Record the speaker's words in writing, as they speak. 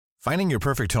Finding your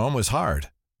perfect home was hard,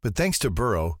 but thanks to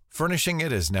Burrow, furnishing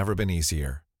it has never been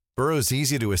easier. Burrow's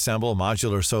easy-to-assemble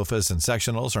modular sofas and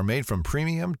sectionals are made from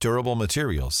premium, durable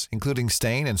materials, including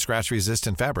stain and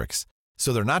scratch-resistant fabrics.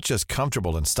 So they're not just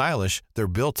comfortable and stylish, they're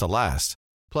built to last.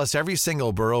 Plus, every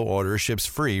single Burrow order ships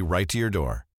free right to your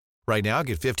door. Right now,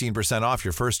 get 15% off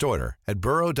your first order at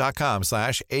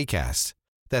burrow.com/ACAST.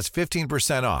 That's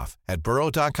 15% off at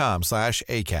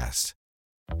burrow.com/ACAST.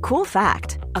 Cool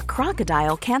fact, a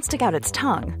crocodile can't stick out its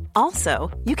tongue.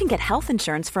 Also, you can get health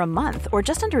insurance for a month or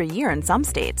just under a year in some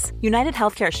states. United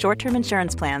Healthcare short-term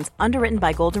insurance plans, underwritten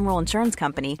by Golden Rule Insurance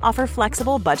Company, offer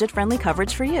flexible, budget-friendly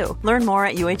coverage for you. Learn more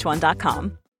at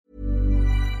uh1.com.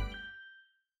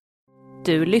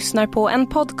 Du lyssnar på en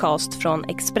podcast från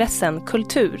Expressen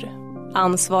Kultur.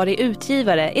 Ansvarig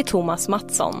utgivare är Thomas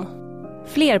Mattsson.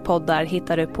 Fler poddar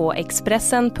hittar du på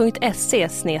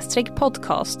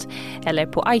expressen.se/podcast eller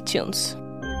på iTunes.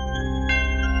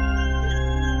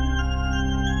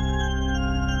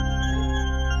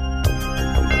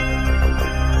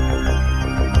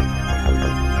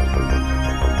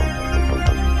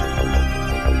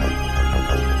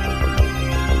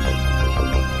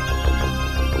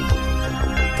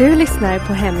 Du lyssnar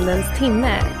på Hämndens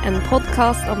timme, en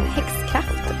podcast om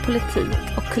häxkraft, politik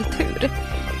och kultur.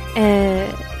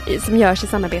 Som görs i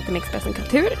samarbete med Expressen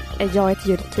Kultur. Jag heter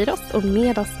Judith Kiros och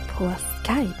med oss på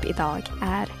Skype idag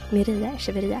är Maria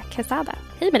Cheveria Quesada.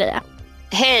 Hej Maria!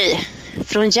 Hej!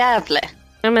 Från Gävle.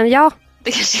 Ja, men ja.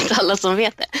 Det kanske inte alla som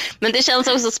vet det. Men det känns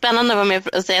också spännande att vara med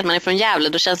och säga att man är från Gävle.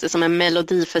 Då känns det som en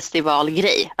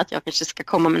melodifestivalgrej. Att jag kanske ska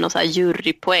komma med någon så här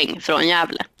jurypoäng från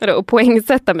Gävle. Och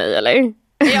poängsätta mig eller?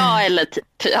 Ja, eller typ.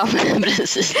 Ja,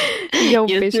 precis.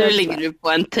 Just nu ligger du på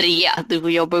en 3. Du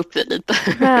får jobba upp det lite.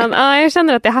 Men, ja, jag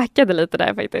känner att jag hackade lite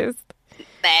där faktiskt.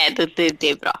 Nej, det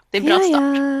är bra. Det är bra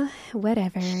start. Ja,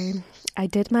 whatever. I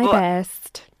did my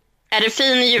best. Är det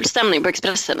fin julstämning på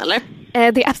Expressen, eller?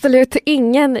 Det är absolut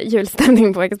ingen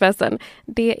julstämning på Expressen.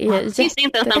 Det är finns det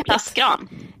inte ens en plastgran?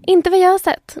 Inte vad jag har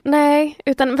sett, nej.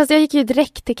 Fast jag gick ju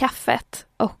direkt till kaffet.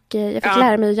 Och jag fick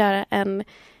lära mig att göra en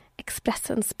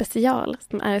Expressen special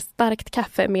som är starkt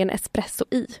kaffe med en espresso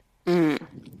i. Mm.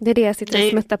 Det är det jag sitter och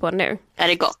smuttar på nu. Är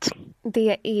det gott?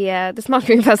 Det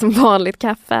smakar ungefär som vanligt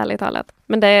kaffe, ärligt talat.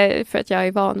 Men det är för att jag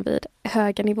är van vid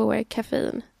höga nivåer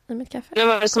koffein i mitt kaffe. Vem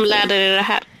var det som lärde dig det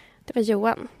här? Det var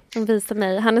Johan. Han visade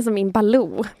mig. Han är som min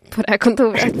Baloo på det här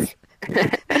kontoret.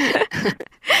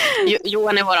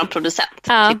 Johan är våran producent.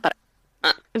 Ja.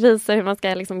 Visar hur man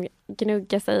ska liksom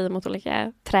gnugga sig mot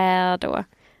olika träd och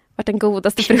vart den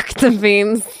godaste frukten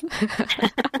finns.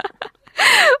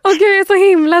 Och gud, jag är så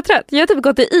himla trött. Jag har typ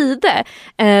gått i ide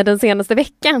den senaste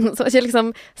veckan. Så jag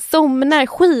liksom somnar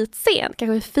skitsent,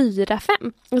 kanske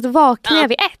 4-5. Och så vaknar jag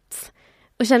vid 1.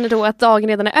 Och känner då att dagen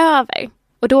redan är över.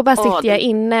 Och då bara sitter jag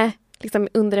inne liksom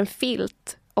under en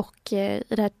filt och i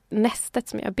det här nästet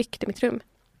som jag har byggt i mitt rum.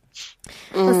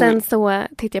 Och sen så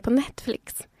tittar jag på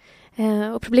Netflix.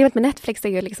 Och problemet med Netflix är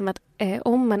ju liksom att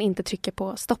om man inte trycker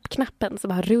på stoppknappen så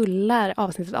bara rullar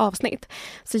avsnitt.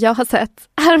 Så jag har sett,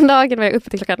 häromdagen var jag uppe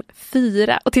till klockan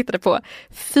 4 och tittade på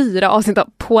 4 avsnitt av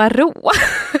Poirot.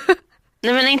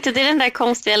 Nej, men inte det är den där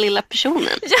konstiga lilla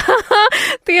personen. Ja,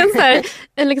 det är en så här,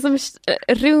 en liksom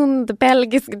rund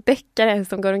belgisk deckare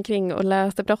som går omkring och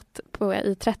löser brott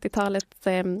i 30-talets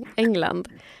England.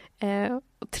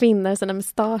 Och tvinnar sina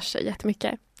mustascher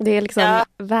jättemycket. Det är liksom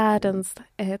världens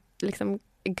liksom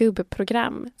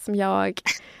gubbprogram som jag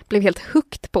blev helt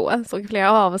hooked på. Såg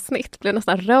flera avsnitt, blev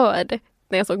nästan rörd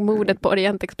när jag såg mordet på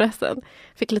Orientexpressen.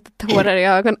 Fick lite tårar i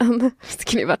ögonen.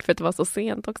 Skrivart för att det var så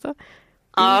sent också.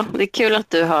 Ja, det är kul att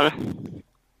du har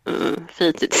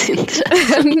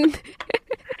fritidsintresse.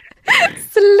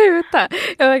 Sluta!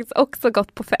 Jag har faktiskt också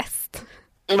gått på fest.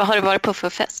 Vad har du varit på för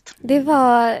fest? Det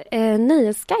var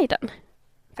Nöjesguiden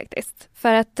faktiskt.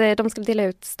 För att de skulle dela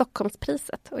ut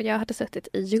Stockholmspriset. Och jag hade suttit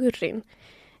i juryn.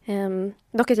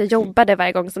 Dock att jag jobbade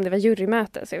varje gång som det var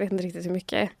jurymöte. Så jag vet inte riktigt hur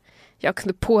mycket jag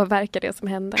kunde påverka det som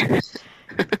hände.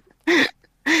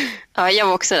 Ja, jag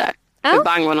var också där. För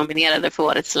Bang var nominerade för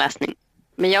årets läsning.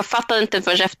 Men jag fattade inte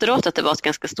förrän efteråt att det var ett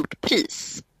ganska stort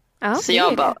pris. Ja, så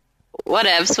jag bara,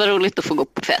 whatever, så roligt att få gå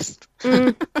på fest.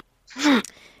 Mm.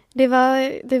 Det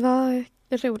var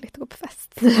roligt att gå på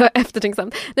fest. Det var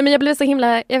eftertänksamt. Nej, men jag blev så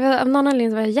himla, av någon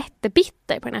anledning var jag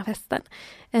jättebitter på den här festen.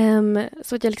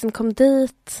 Så att jag liksom kom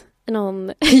dit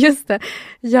just det,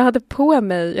 jag hade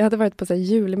varit på så här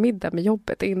julmiddag med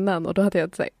jobbet innan och då hade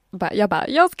jag så här,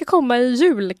 jag ska komma i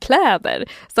julkläder.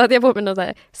 Så hade jag på mig någon så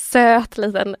här söt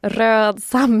liten röd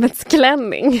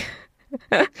sammetsklänning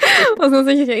Och sen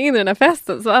så gick jag in i den här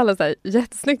festen så var alla så här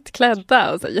jättesnyggt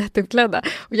klädda och så här jätteuppklädda.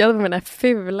 Och jag hade med den här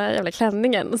fula jävla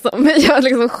klänningen som jag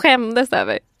liksom skämdes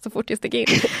över så fort jag steg in.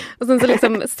 Och sen så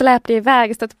liksom släpade jag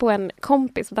iväg, stötte på en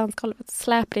kompis på dansgolvet,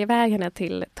 släpade iväg henne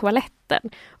till toaletten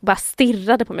och bara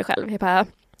stirrade på mig själv. Jag bara,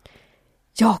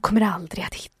 jag kommer aldrig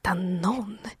att hitta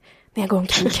någon när jag går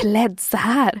omkring klädd så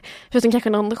här. Förutom kanske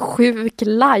någon sjuk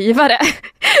lajvare.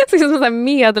 Så som en här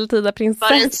medeltida prinsessa.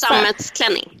 Var det en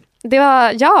sammetsklänning? Det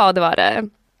var det.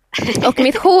 Och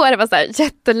mitt hår var så här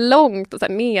jättelångt och så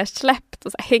här nersläppt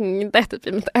och så här hängde typ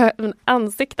i mitt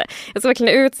ansikte. Jag såg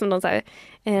verkligen ut som någon så här,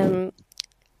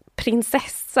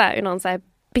 prinsessa i någon så här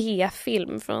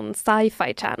B-film från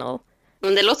Sci-Fi Channel.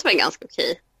 Men det låter väl ganska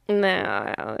okej.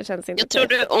 Nej, det känns inte. Jag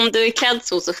tror om du är klädd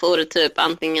så får du typ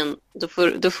antingen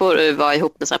då får du vara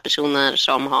ihop med så här personer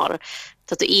som har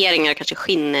tatueringar, kanske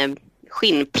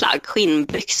skinnplagg,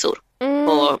 skinnbyxor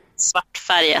och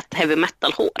svartfärgat heavy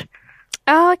metal hår.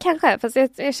 Ja, kanske. Fast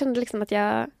jag kände liksom att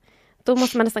då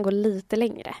måste man nästan gå lite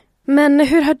längre. Men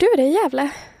hur har du det i Gävle?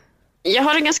 Jag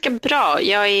har det ganska bra.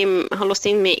 Jag har låst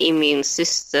in mig i min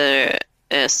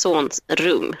sons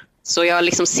rum. Så jag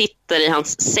liksom sitter i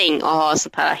hans säng och har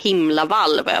sånt här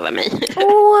himlavalv över mig.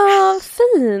 Åh,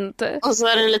 fint! Och så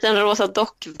är det en liten rosa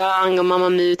dockvagn och mamma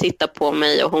Mu tittar på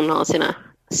mig och hon har sina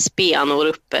spenor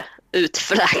uppe,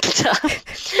 utfräkta.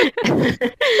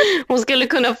 Hon skulle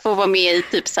kunna få vara med i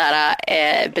typ så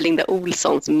här Belinda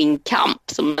Olssons Min kamp,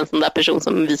 som en sån där person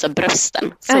som visar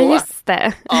brösten. Så ja, just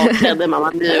det. avklädde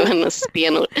mamma Mu och hennes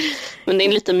spenor. Men det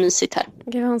är lite mysigt här.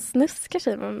 Gud, hon snuskar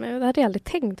sig med mig. Det hade jag aldrig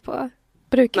tänkt på.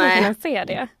 Brukar man kunna se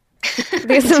det?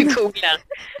 Det är som... Du googlar.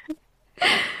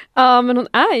 Ja, men hon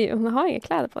har inga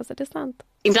kläder på sig, det är sant.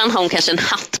 Ibland har hon kanske en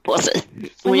hatt på sig.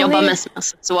 Hon jobbar mest med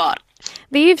accessoar.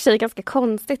 Det är ju i och för sig ganska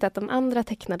konstigt att de andra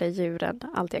tecknade djuren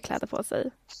alltid har kläder på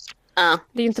sig.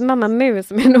 Det är ju inte mamma Mu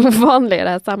som är en ovanlig i det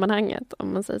här sammanhanget,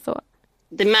 om man säger så.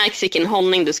 Det märks vilken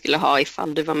hållning du skulle ha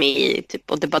ifall du var med i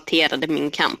typ, och debatterade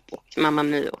Min kamp och mamma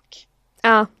Mu och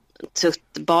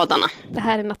tuttbadarna. Det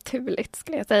här är naturligt,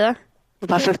 skulle jag säga.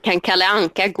 Varför kan Kalle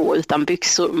Anka gå utan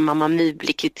byxor? Mamma My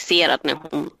blir kritiserad när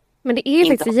hon men det är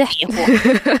ju faktiskt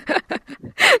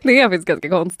det är faktiskt ganska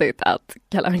konstigt att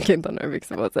Kalle Anka inte har några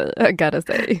byxor på sig. I gotta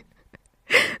say.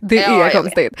 Det är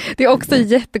konstigt. Det är också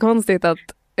jättekonstigt att...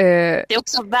 Det är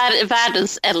också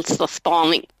världens äldsta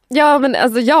spaning. Ja, men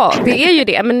alltså det är ju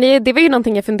det. Men det var ju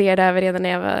någonting jag funderade över redan när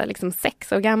jag var liksom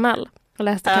 6 år gammal och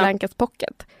läste Kalle Ankas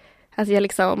pocket. Alltså jag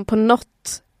liksom på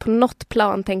något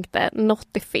plan tänkte något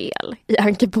är fel i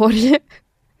Ankeborg.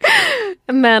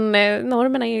 Men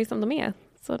normerna är ju som de är.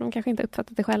 Så de kanske inte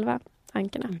uppfattat det själva,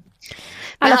 ankarna. I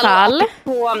alla fall.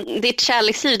 På ditt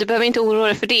kärleksliv, du behöver inte oroa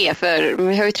dig för det. För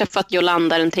vi har ju träffat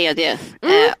Jolanda den tredje.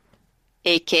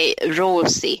 A.k.a.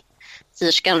 Rosie.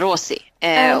 Sirskan Rosie.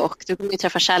 Och du kommer ju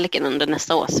träffa kärleken under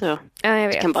nästa år. Så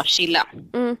du kan bara chilla.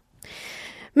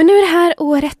 Men nu är det här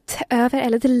året över.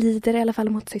 Eller det lider i alla fall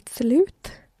mot sitt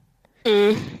slut.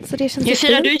 Så det känns. Hur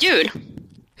firar du jul?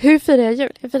 Hur firar jag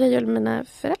jul? Jag firar jul med mina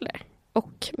föräldrar.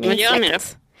 Och min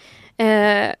släkt.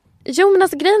 Jo, men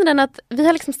alltså grejen är den att vi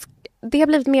har liksom, det har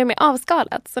blivit mer och mer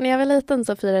avskalat. Så när jag var liten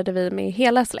så firade vi med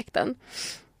hela släkten.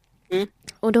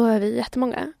 Och då är vi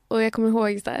jättemånga. Och jag kommer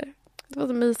ihåg så här, det var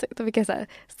så mysigt. Då fick jag så här,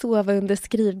 sova under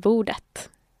skrivbordet.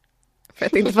 För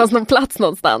att det inte fanns någon plats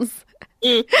någonstans.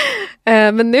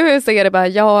 Men nu så är det bara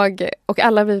jag och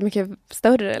alla blir mycket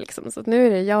större liksom. Så nu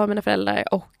är det jag och mina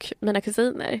föräldrar och mina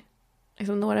kusiner.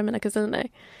 Liksom några av mina kusiner.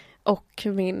 Och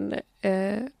min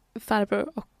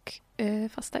farbror och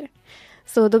faster.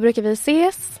 Så då brukar vi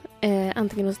ses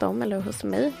antingen hos dem eller hos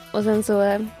mig. Och sen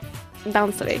så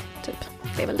dansar vi typ.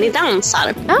 Det är väl ni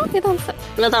dansar? Ja, vi dansar.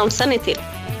 Vad dansar ni till?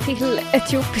 Till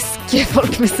etiopisk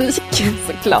folkmusik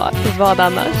såklart. Vad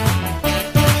annars?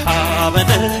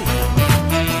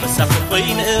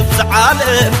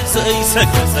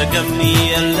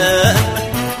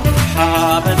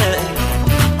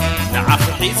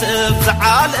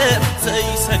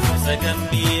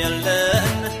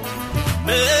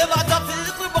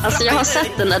 Alltså jag har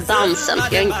sett den där dansen,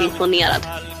 jag är inte imponerad.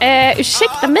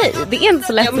 Ursäkta mig, det är inte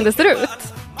så lätt som det ser ut.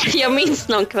 Jag minns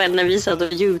någon kväll när vi satt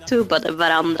och youtubade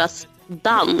varandras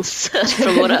dans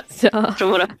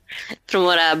från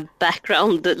våra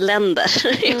background-länder.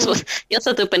 Jag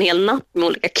satt upp en hel natt med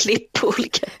olika klipp på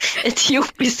olika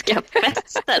etiopiska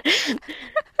fester.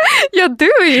 Ja, du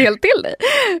är ju helt till dig.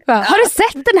 Har du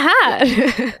sett den här?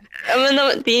 Ja, men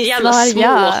det är jävla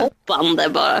småhoppande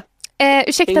bara.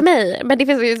 Ursäkta mig, men det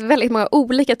finns ju väldigt många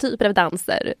olika typer av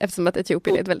danser eftersom att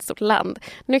Etiopien är ett väldigt stort land.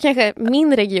 Nu kanske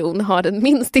min region har den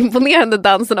minst imponerande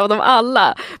dansen av dem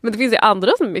alla, men det finns ju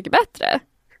andra som är mycket bättre.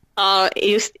 Ja,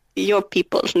 just your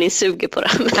people, ni suger på det.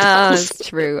 It's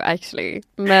true actually.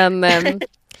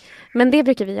 Men det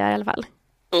brukar vi göra i alla fall.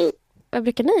 Vad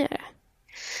brukar ni göra?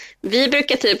 Vi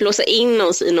brukar typ låsa in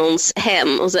oss i någons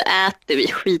hem och så äter vi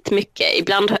skitmycket.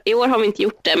 Ibland, i år har vi inte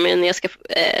gjort det, men jag ska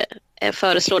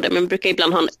föreslå det. Men vi brukar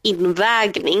ibland ha en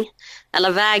invägning. Alla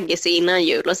väger sig innan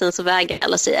jul och sen så väger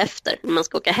alla sig efter när man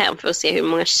ska åka hem för att se hur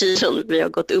många kilon vi har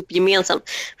gått upp gemensamt.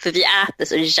 För vi äter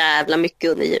så jävla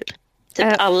mycket under jul. Typ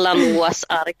alla Noahs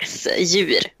arks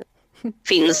djur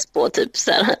finns på typ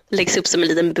så här, läggs upp som en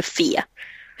liten buffé.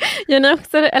 Gör ni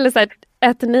också, eller så här,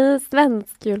 äter ni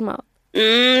svensk julmat?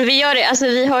 Vi gör det, alltså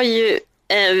vi har ju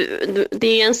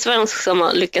det är en svensk som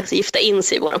har lyckats gifta in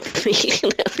sig i vår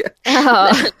familj.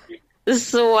 Ja.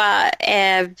 Så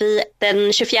vi,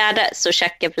 den 24 så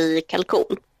käkar vi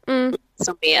kalkon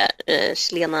som är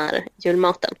chilenar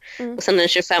julmaten. Och sen den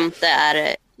 25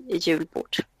 är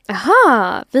julbord.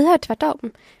 Aha, vi har tvärtom.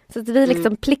 Så att vi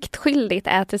liksom pliktskyldigt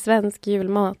äter svensk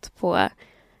julmat på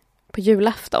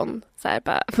julafton. Så här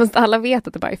bara, fast alla vet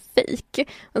att det bara är fake.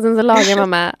 Och sen så lagar man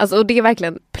med, alltså, och det är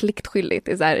verkligen pliktskyldigt.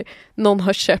 Det är så här, någon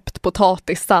har köpt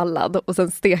potatissallad och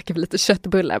sen steker vi lite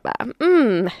köttbullar. Bara,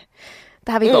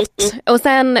 det här blir gott. Och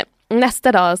sen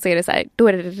nästa dag så är det så här, då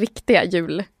är det riktiga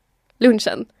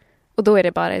jullunchen. Och då är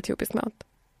det bara etiopisk mat.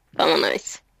 Ja,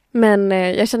 nice. Men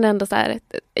jag kände ändå så här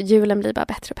att julen blir bara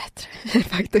bättre och bättre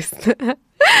faktiskt.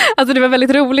 Alltså det var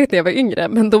väldigt roligt när jag var yngre,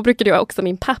 men då brukade jag också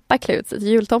min pappa klä ut sig till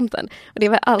jultomten. Och det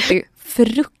var alltid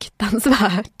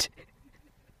fruktansvärt.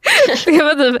 Det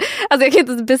var typ, alltså jag kan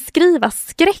inte beskriva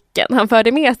skräcken han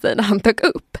förde med sig när han tog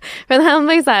upp. För han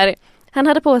var ju så här, han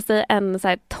hade på sig en så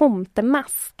här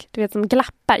tomtemask, du vet, som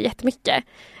glappar jättemycket.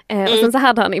 Och sen så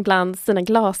hade han ibland sina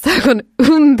glasögon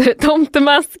under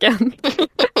tomtemasken.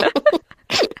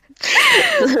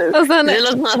 Och sen, det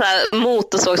låter som här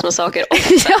motorsågsmassaker och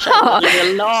ja.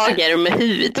 Lager med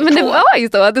hud på. Men det var ju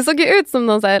så, det såg ju ut som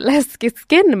någon så här läskig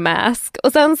skin mask.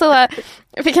 Och sen så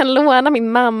fick han låna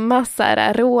min mammas så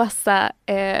här rosa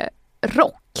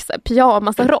rock, så här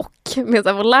pyjamasrock med så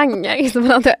här volanger som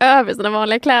han hade över sina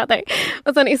vanliga kläder.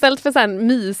 Och sen istället för så här en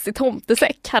mysig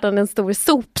tomtesäck hade han en stor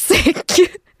sopsäck.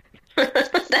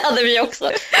 Det hade vi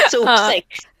också. Sopsäck.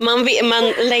 Ja.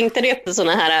 Man längtade efter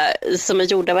såna här som är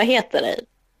gjorda, vad heter det?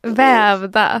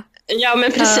 Vävda. Ja,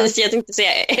 men precis. Jag tänkte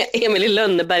säga Emil i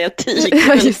Lönneberga tyg.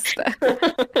 Ja, just det.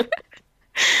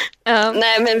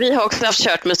 Nej, men vi har också haft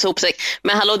kört med sopsäck.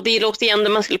 Men hallå, det låter igen där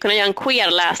man skulle kunna göra en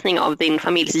queer-läsning av din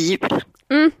familjs jul.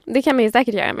 Det kan man ju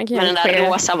säkert göra. Man kan med den där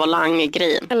rosa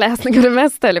volang-grejen. En läsning av det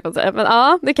mesta, eller på att säga. Men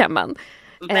ja, det kan man.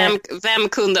 Vem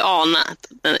kunde ana att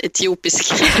den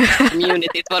etiopiska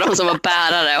communityt var de som var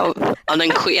bärare av den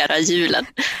queera julen?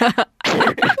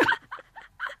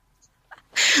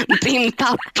 Din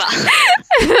pappa.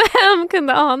 Vem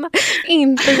kunde ana?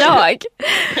 Inte jag.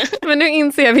 Men nu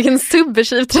inser jag vilken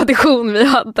subversiv tradition vi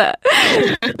hade.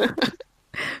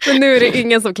 Men nu är det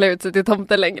ingen som klär ut sig till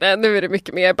tomten längre. Nu är det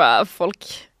mycket mer bara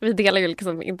folk. Vi delar ju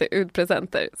liksom inte ut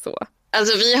presenter så.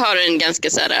 Alltså vi har en ganska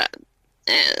så här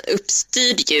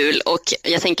uppstyrd jul, och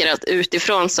jag tänker att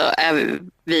utifrån så är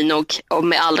vi nog, och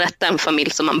med all rätt, en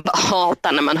familj som man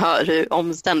hatar när man hör hur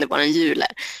omständig vår jul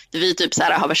är. Vi typ så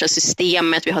här har värsta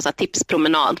systemet, vi har så här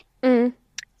tipspromenad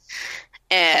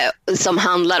som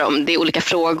handlar om, det är olika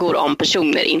frågor om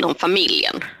personer inom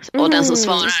familjen, och den som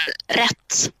svarar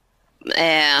rätt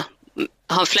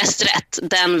har flest rätt,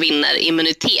 den vinner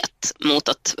immunitet mot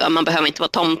att man behöver inte vara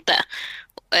tomte.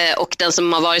 Och den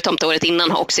som har varit tomte året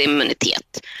innan har också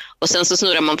immunitet. Och sen så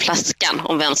snurrar man flaskan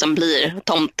om vem som blir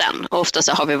tomten. Och ofta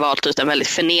så har vi valt ut en väldigt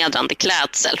förnedrande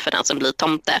klädsel för den som blir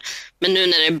tomte. Men nu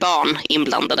när det är barn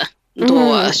inblandade,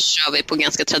 då kör vi på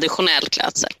ganska traditionell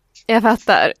klädsel. Jag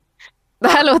fattar. Det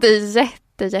här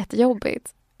låter jättejobbigt.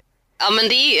 Ja, men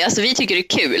det är, alltså, vi tycker det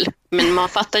är kul. Men man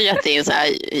fattar ju att det är en så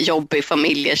här jobbig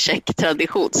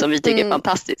familjecheck-tradition som vi tycker är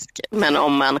fantastisk. Men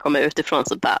om man kommer utifrån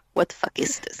så bara, what the fuck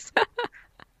is this?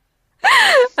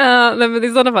 Nej, men i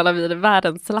sådana fall har vi det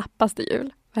världens slappaste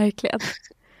jul. Verkligen.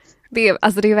 Det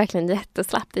är verkligen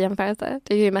jätteslappt i jämförelse.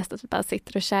 Det är ju mest att vi bara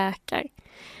sitter och käkar.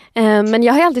 Men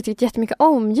jag har alltid tyckt jättemycket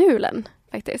om julen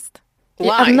faktiskt.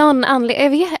 Av någon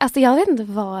anledning. Jag vet inte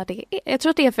vad det är. Jag tror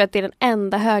att det är för att det är den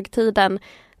enda högtiden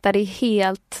där det är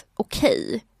helt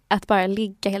okej att bara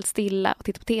ligga helt stilla och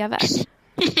titta på tv.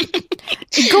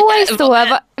 Igår så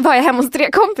var jag hemma hos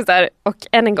 3 kompisar och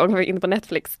än en gång var vi inne på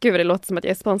Netflix. Gud, det låter som att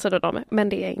jag är sponsrad av dem, men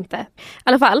det är jag inte. I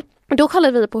alla fall, då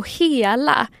kollade vi på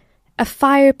hela A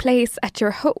Fireplace at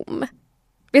Your Home.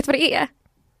 Vet du vad det är?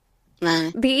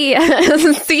 Nej. Det är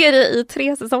en serie i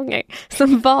 3 säsonger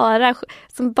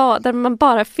där man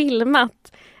bara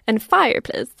filmat en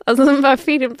fireplace. Alltså som bara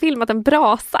filmat en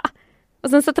brasa. Och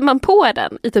sen sätter man på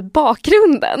den i typ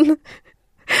bakgrunden.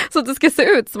 Så att det ska se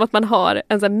ut som att man har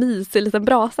en sån här mysig liten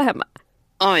brasa hemma.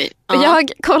 Oj. Och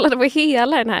jag kollade på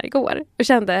hela den här igår och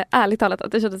kände ärligt talat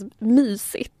att det kändes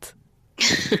mysigt.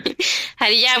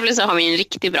 Här i Gävle så har vi en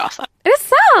riktig brasa. Är det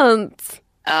sant?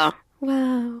 Ja.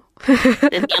 Wow. Det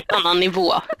är en helt annan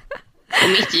nivå på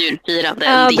mitt julfirande.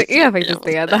 Ja, det är faktiskt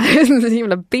det. Det här är en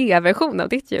himla B-version av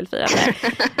ditt julfirande.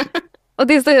 Och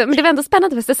men det var ändå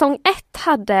spännande för säsong 1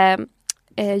 hade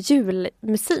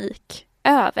julmusik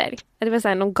över. Det var så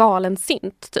här någon galen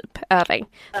synt typ över.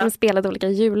 De spelade olika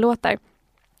jullåtar.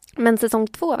 Men säsong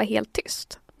 2 var helt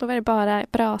tyst. Då var det bara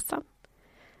brasan.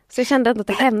 Så jag kände ändå att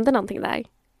det hände någonting där.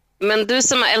 Men du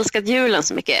som har älskat julen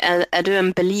så mycket, är du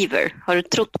en believer? Har du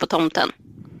trott på tomten?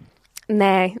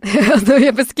 Nej, alltså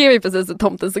jag beskrev ju precis hur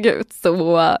tomten såg ut.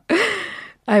 Så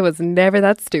I was never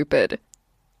that stupid.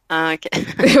 Okay.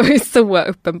 Det var ju så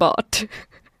uppenbart.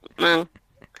 Men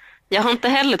jag har inte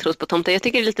heller trott på tomten. Jag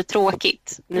tycker det är lite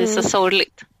tråkigt. Det är så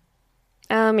sorgligt.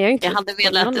 Men Vi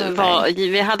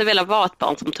hade velat vara ett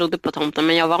barn som trodde på tomten,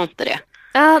 men jag var inte det.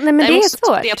 Nej, men det är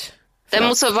svårt.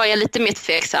 Däremot så var jag lite mer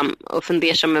tveksam och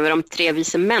fundersam över de 3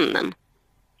 vise männen.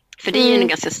 För det är ju en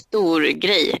ganska stor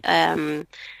grej.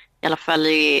 I alla fall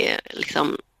i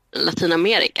liksom,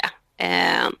 Latinamerika.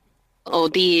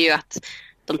 Och det är ju att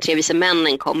de 3 vise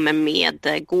männen kommer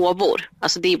med gåvor.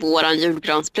 Alltså det är våran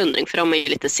julgransplundring. För de är ju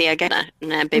lite sega där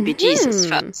när baby Jesus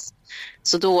föds.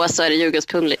 Så då så är det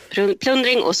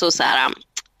julgransplundring och så här,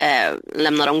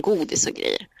 lämnar de godis och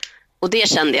grejer. Och det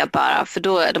kände jag bara, för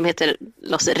då de heter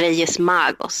Los Reyes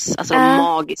Magos, alltså de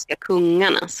magiska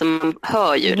kungarna, som man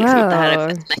hör ju liksom att det här är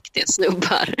fett mäktiga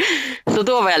snubbar. Så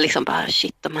då var jag liksom bara,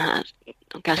 shit,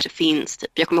 de kanske finns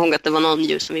typ. Jag kommer ihåg att det var någon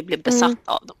jul som vi blev besatt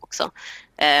av dem också.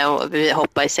 Och vi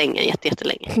hoppade i sängen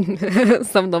jättelänge.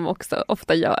 Som de också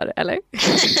ofta gör, eller?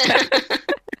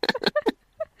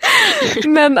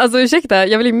 Men alltså ursäkta,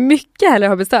 jag vill ju mycket hellre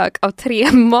ha besök av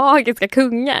 3 magiska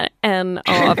kungar än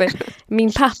av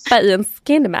min pappa i en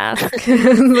skin mask.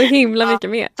 Så himla mycket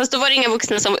mer. Fast då var det inga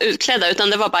vuxna som var utklädda, utan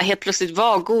det var bara helt plötsligt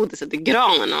var godiset i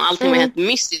granen och allting var helt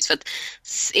mystiskt. För att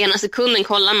ena sekunden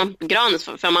kollar man på granen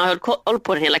för man höll koll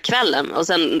på den hela kvällen, och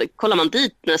sen kollar man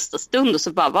dit nästa stund och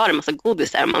så bara var det en massa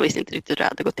godis där och man visste inte riktigt hur det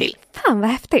hade gått till. Fan vad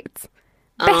häftigt.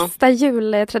 Bästa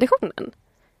jultraditionen.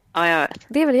 Ja, jag vet.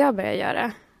 Det vill jag börja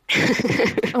göra.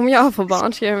 Om jag får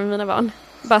barn ska jag göra med mina barn.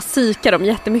 Bara psyka dem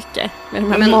jättemycket med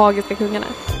de här magiska kungarna.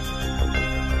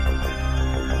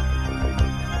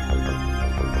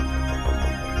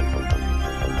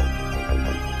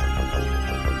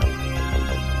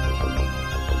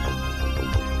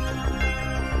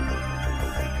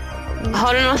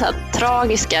 Har du några så här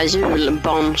tragiska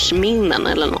julbarnsminnen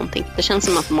eller någonting? Det känns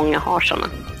som att många har såna.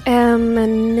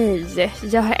 Nej,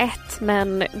 jag har ett,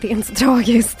 men det är inte så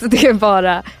tragiskt. Det är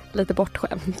bara lite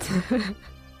bortskämt.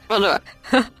 Vadå?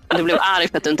 Du blev arg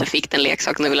för att du inte fick den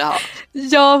leksaken du ville ha?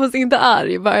 Jag var inte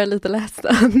arg, bara lite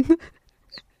ledsen.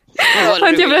 Har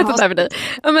inte jag berättat det här för dig?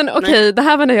 Ja, men okej, det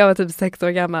här var när jag var typ 6 år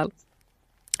gammal.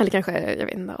 Eller kanske, jag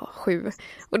vet inte, 7.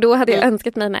 Och då hade jag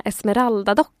önskat mig den här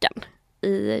Esmeralda-dockan i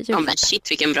julklapp. Ja, men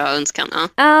shit, vilken bra önskan.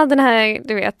 Ja, den här,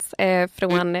 du vet,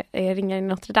 från Ringar i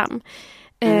Notre Dame.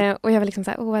 Och jag var liksom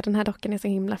så här, den här dockan är så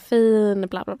himla fin,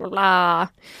 bla bla bla bla.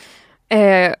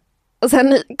 Och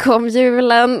sen kom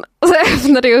julen och så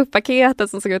öppnade jag upp paketet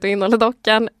som såg ut att innehålla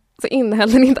dockan. Så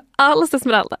innehöll den inte alls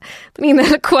Esmeralda. Den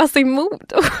innehöll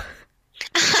Quasimodo.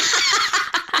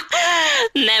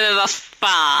 Nej, men vad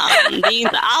fan. Det är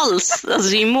inte alls,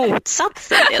 alltså det är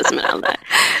motsatsen till Esmeralda.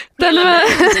 Den var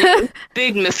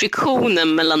byggd med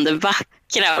friktionen mellan det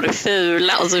vackra och det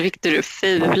fula, och så fick du det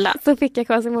fula. Så fick jag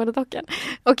Quasimodo-dockan.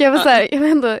 Och jag var så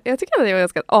här, jag tycker att jag var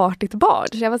ganska artigt barn.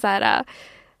 Så jag var så här,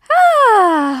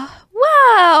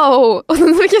 wow! Och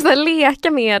sen fick jag så här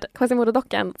leka med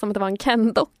Quasimodo-dockan som att det var en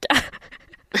Ken-docka.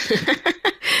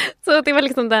 Så det var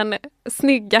liksom den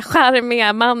snygga,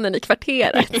 charmiga mannen i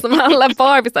kvarteret som alla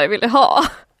Barbiesar ville ha.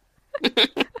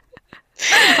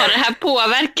 Har det här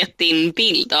påverkat din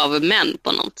bild av män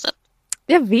på något sätt?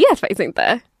 Jag vet faktiskt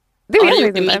inte. Har du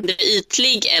gjort det mindre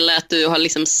ytlig, eller att du har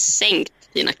liksom sänkt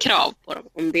dina krav på dem?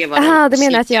 Om det var det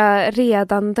menar att jag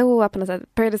redan då på något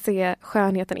sätt började se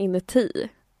skönheten inuti.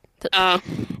 Typ.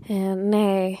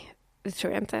 Nej, det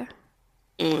tror jag inte.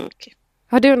 Okay.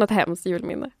 Har du något hemskt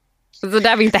julminne? Så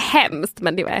det var inte hemskt,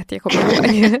 men det var ett jag kommer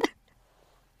ihåg.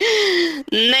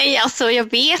 Nej, alltså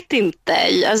jag vet inte.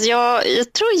 Alltså,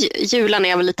 jag tror julen när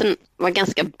jag var liten var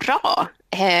ganska bra.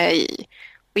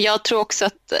 Och jag tror också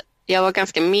att jag var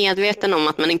ganska medveten om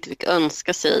att man inte fick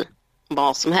önska sig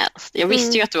vad som helst. Jag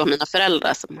visste ju att det var mina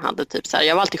föräldrar som hade typ så här,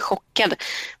 jag var alltid chockad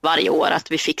varje år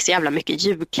att vi fick så jävla mycket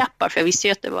julklappar, för jag visste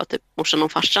ju att det var typ morsan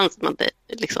och farsan som hade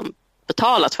liksom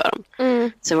betalat för dem.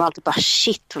 Så det var alltid bara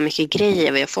shit vad mycket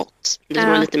grejer vi har fått. Det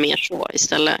var lite mer så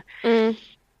istället.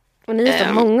 Och ni är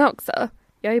så många också.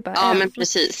 Jag är ju bara ja, men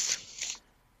precis.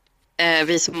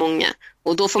 Vi är så många.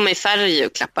 Och då får man ju färre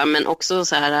julklappar, men också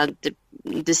så här,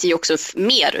 det ser ju också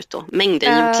mer ut då,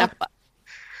 mängden julklappar.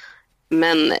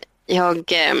 Men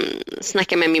jag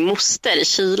snackar med min moster i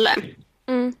Chile.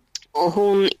 Och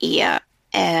hon är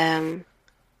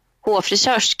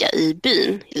hårfrisörska i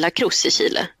byn, i La Cruz i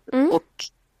Chile. Och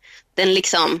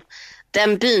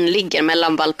den byn ligger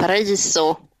mellan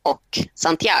Valparaiso och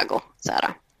Santiago. Så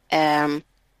här.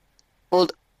 Och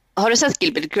har du sett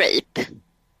Gilbert Grape?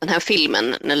 Den här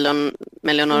filmen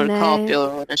med Leonardo DiCaprio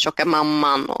och den tjocka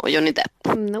mamman och Johnny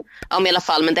Depp. Nope. Ja, men i alla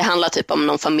fall, men det handlar typ om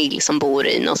någon familj som bor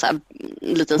i någon så här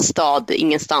liten stad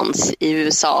ingenstans i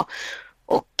USA.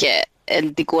 Och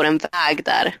det går en väg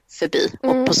där förbi.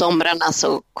 Och på somrarna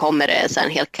så kommer det så här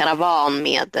en hel karavan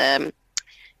med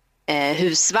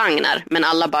husvagnar. Men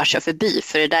alla bara kör förbi,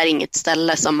 för det där är inget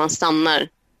ställe som man stannar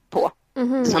på.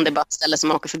 Utan det är bara ett ställe som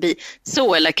man åker förbi.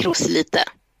 Så är La Cruz lite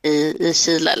i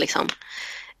Chile liksom.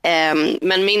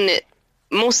 Men min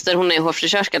moster, hon är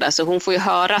hårfrisörska där, så hon får ju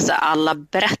höra så alla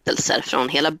berättelser från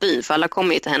hela byn, för alla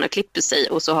kommer ju till henne och klipper sig,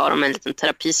 och så har de en liten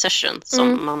terapisession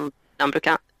som man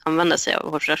brukar använda sig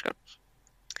av hårfrisörskor.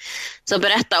 Så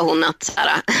berättar hon att så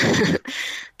här,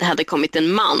 det hade kommit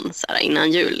en man så här,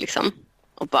 innan jul liksom,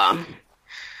 och bara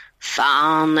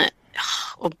fan,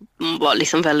 och var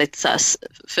liksom väldigt så här,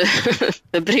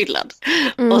 förbryllad.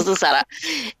 Och så här,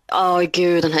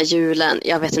 gud, den här julen,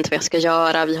 jag vet inte vad jag ska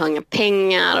göra, vi har inga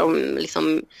pengar, och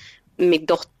liksom min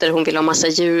dotter, hon vill ha massa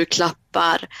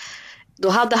julklappar. Då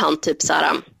hade han typ så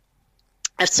här,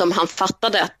 eftersom han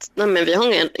fattade att nej, men vi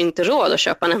har inte råd att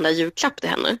köpa en enda julklapp till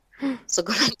henne, så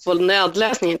kom han på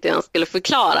nödlösningen till han skulle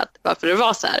förklara varför det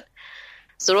var så här.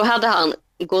 Så då hade han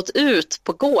gått ut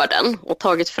på gården och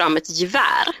tagit fram ett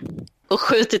gevär och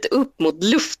skjutit upp mot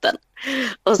luften.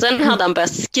 Och sen hade han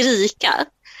börjat skrika.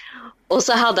 Och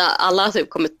så hade alla typ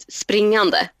kommit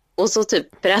springande. Och så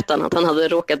typ berättade han att han hade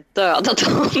råkat döda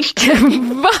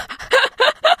tomten. Va?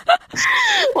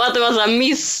 Och att det var så här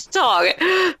misstag.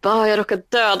 Bara, jag råkade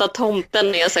döda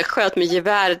tomten när jag så här sköt med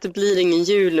geväret. Det blir ingen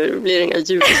jul nu, det blir inga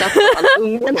julklappar.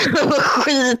 Ungarna var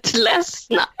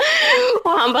skitledsna.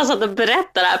 Och han bara satt och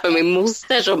berättade det här för min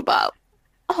moster, som bara,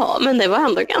 ja, men det var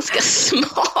ändå ganska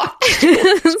smart.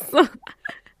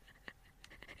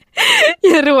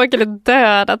 Jag råkade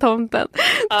döda tomten.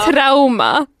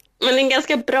 Trauma. Men det är en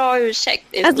ganska bra ursäkt.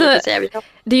 Alltså,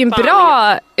 det är ju en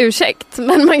bra ursäkt,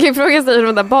 men man kan ju fråga sig hur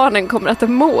de där barnen kommer att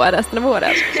må resten av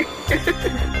året.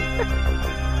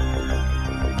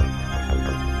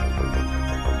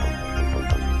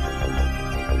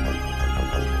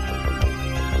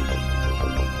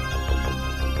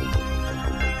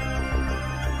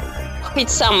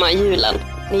 Skitsamma, julen.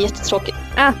 Det är jättetråkigt.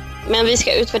 Men vi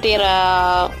ska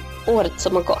utvärdera året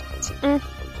som har gått.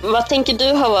 Vad tänker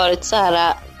du har varit så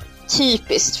här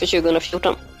typiskt för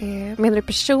 2014? Menar du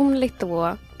personligt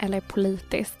då, eller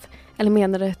politiskt? Eller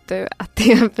menar du att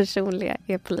det personliga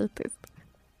är politiskt?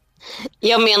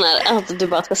 Jag menar att du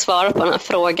bara ska svara på den här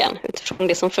frågan utifrån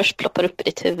det som först ploppar upp i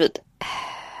ditt huvud.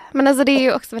 Men alltså det är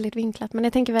ju också väldigt vinklat. Men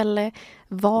jag tänker väl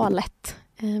valet.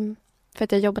 För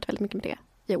att jag har jobbat väldigt mycket med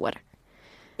det i år.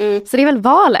 Så det är väl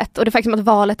valet, och det faktum att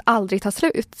valet aldrig tar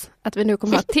slut. Att vi nu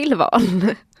kommer att ha till val.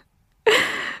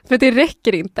 För det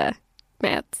räcker inte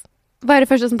med ett. Vad är det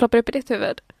första som ploppar upp i ditt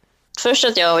huvud? Först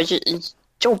att jag har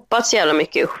jobbat så jävla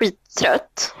mycket,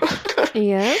 skittrött.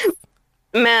 Yes.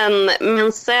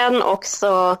 Men sen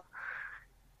också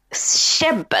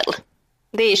käbbel.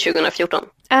 Det är 2014.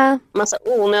 Massa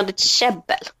onödigt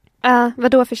käbbel.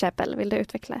 Vad då för käbbel? Vill du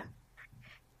utveckla?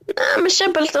 Nej, men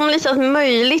käbbel som lite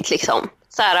möjligt liksom.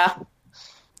 Så här,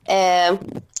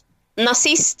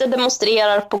 nazister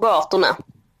demonstrerar på gatorna.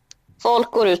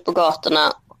 Folk går ut på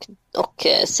gatorna och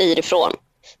säger ifrån.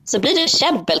 Så blir det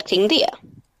käbbel kring det.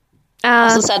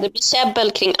 Alltså så här, det blir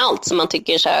käbbel kring allt som man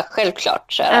tycker är så här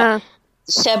självklart. Så här,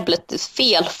 käbblet är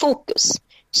fel fokus.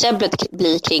 Käbblet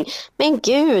blir kring, men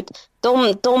gud,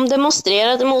 de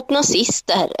demonstrerade mot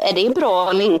nazister. Är det bra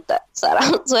eller inte?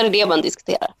 Så är det man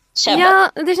diskuterar. Käbbel.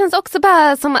 Ja, det känns också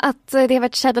bara som att det har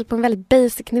varit käbbel på en väldigt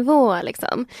basic nivå.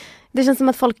 Liksom. Det känns som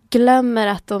att folk glömmer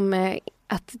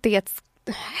att det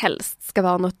helst ska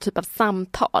vara något typ av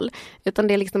samtal. Utan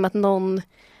det är liksom att någon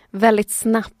väldigt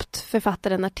snabbt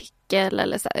författar en artikel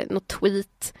eller så här, något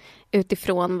tweet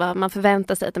utifrån vad man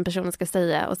förväntar sig att en person ska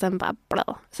säga, och sen bara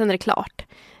bla, sen är det klart.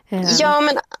 Ja,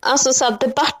 men alltså så här,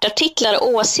 debattartiklar och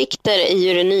åsikter är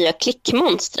ju det nya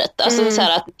klickmonstret. Alltså så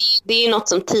här, att det är något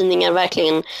som tidningar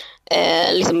verkligen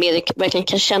liksom verkligen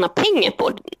kan tjäna pengar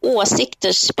på.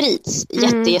 Åsikter sprids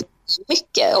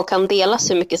jättemycket och kan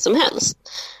delas hur mycket som helst.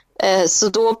 Så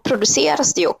då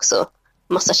produceras det ju också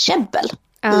massa käbbel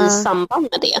i samband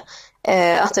med det.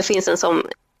 Att det finns en som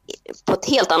på ett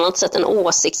helt annat sätt en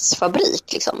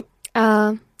åsiktsfabrik liksom.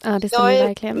 Ja, det jag är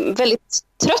verkligen väldigt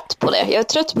trött på det. Jag är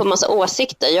trött på massa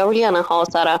åsikter. Jag vill gärna ha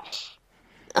så här,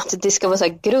 att det ska vara så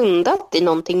här grundat i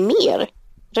någonting mer.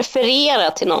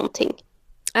 Referera till någonting.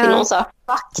 Till någon så här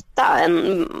fakta.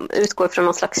 Utgå från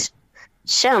någon slags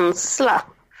känsla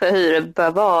för hur det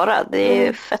bör vara. Det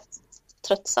är fett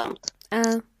tröttsamt.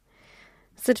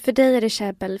 Så för dig är det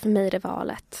käbbel, för mig är det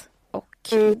valet. Och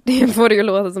det får det ju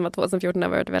låta som att 2014 har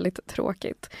varit väldigt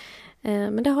tråkigt.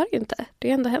 Men det har det ju inte. Det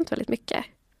har ändå hänt väldigt mycket.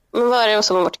 Men vad är det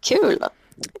som har varit kul då?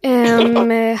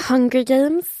 Hunger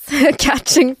Games,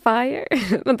 Catching Fire.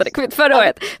 Vänta, det kom ut förra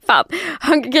året. Fan,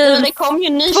 Hunger Games. Men det kom ju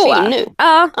en ny 2. film nu.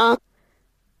 Ja.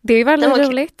 Det är ju väldigt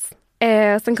roligt.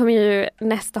 Sen kommer ju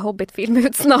nästa Hobbit-film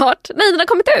ut snart. Nej, den har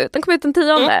kommit ut. Den kom ut den 10.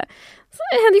 Så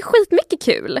det händer ju skitmycket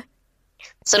kul.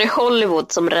 Så det är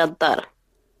Hollywood som räddar.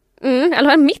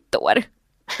 Eller mitt år.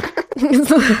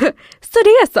 så det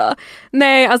är så.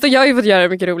 Nej, alltså jag har ju fått göra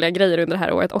mycket roliga grejer under det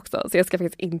här året också. Så jag ska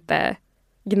faktiskt inte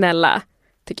gnälla,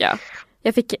 tycker jag.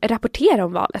 Jag fick rapportera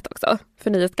om valet också för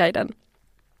Nyhetsguiden.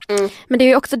 Men det är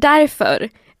ju också därför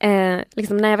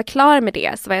liksom när jag var klar med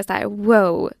det så var jag så här: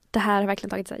 wow, det här har verkligen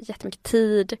tagit så här jättemycket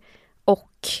tid.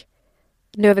 Och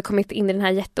nu har vi kommit in i den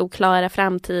här jätteoklara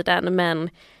framtiden, men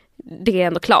det är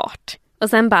ändå klart. Och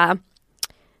sen bara,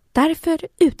 därför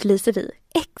utlyser vi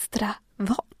extra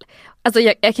val. Alltså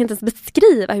jag kan inte ens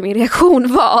beskriva hur min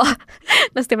reaktion var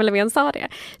när Stefan Löfven sa det.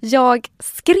 Jag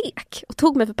skrek och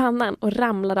tog mig för pannan och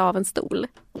ramlade av en stol.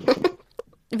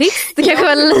 Visst, det kanske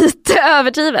var lite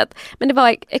överdrivet, men det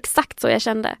var exakt så jag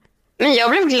kände. Men jag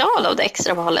blev glad av det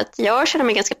extra valet. Jag känner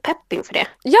mig ganska pepp inför det.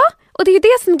 Ja, och det är ju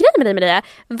det som är grejen med dig, Maria.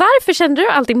 Varför kände du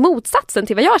alltid motsatsen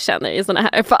till vad jag känner i såna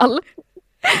här fall?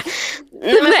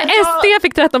 Nej, när SD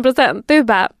fick 13%, du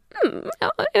bara,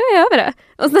 ja, jag är över det.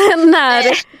 Och sen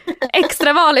när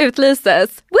extraval utlyses,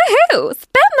 woohoo,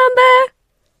 spännande!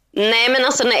 Nej, men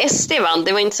alltså när SD vann,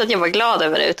 det var inte så att jag var glad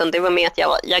över det, utan det var mer att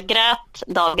jag grät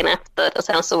dagen efter och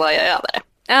sen så var jag över det.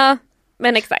 Ja,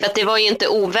 men exakt. För att det var ju inte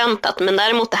oväntat, men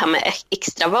däremot det här med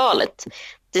extravalet,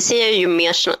 det ser jag ju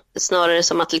mer snarare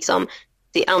som att liksom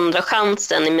det är andra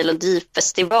chansen i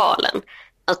Melodifestivalen.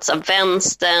 Att så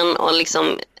vänstern och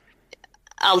liksom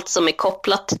allt som är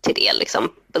kopplat till det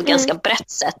liksom, på ett ganska brett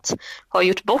sätt har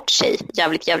gjort bort sig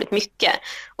jävligt mycket.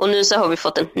 Och nu så har vi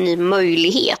fått en ny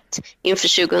möjlighet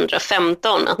inför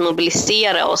 2015 att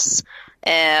mobilisera oss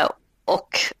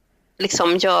och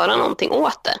liksom göra någonting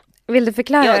åt det. Vill du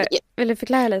förklara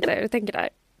lite hur du tänker där?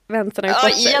 Vänstern har gjort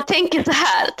bort sig. Jag tänker så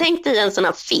här, tänk dig en sån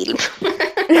här film.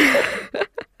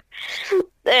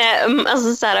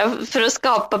 Alltså så här, för att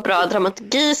skapa bra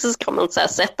dramaturgi så ska man så här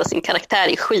sätta sin karaktär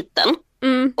i skiten.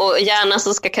 Och gärna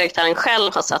så ska karaktären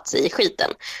själv ha satt sig i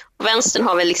skiten. Och vänstern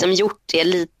har väl liksom gjort det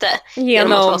lite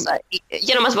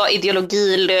genom att vara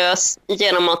ideologilös,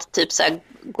 genom att typ så här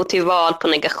gå till val på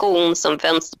negation som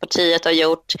Vänsterpartiet har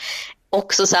gjort.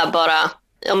 Också så här bara,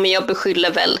 men jag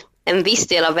beskyller väl en viss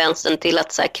del av vänstern till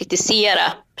att så här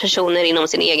kritisera personer inom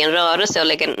sin egen rörelse och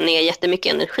lägga ner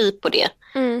jättemycket energi på det.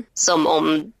 Som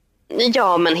om,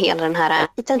 men hela den här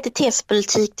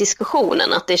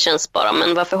identitetspolitikdiskussionen, att det känns bara,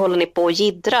 men varför håller ni på och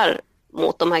jiddrar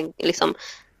mot de här liksom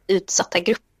utsatta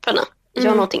grupperna?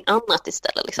 Gör någonting annat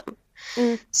istället liksom.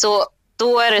 Så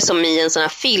då är det som i en sån här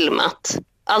film att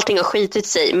allting har skitit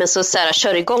sig, men så här,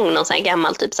 kör igång någon sån här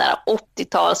gammal typ så här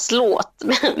 80-talslåt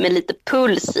med lite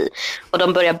puls i, och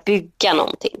de börjar bygga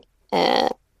någonting.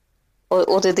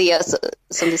 Och det är det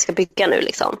som vi ska bygga nu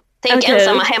liksom. Tänk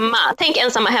ensamma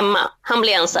hemma. Han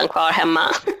blir ensam kvar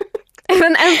hemma.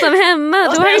 Men ensam hemma,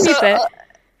 då har jag inte.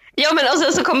 Ja, men och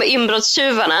sen så kommer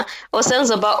inbrottstjuvarna och sen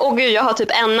så bara, åh gud, jag har typ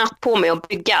en natt på mig att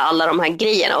bygga alla de här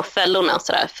grejerna och fällorna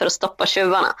så där, för att stoppa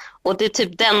tjuvarna. Och det är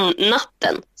typ den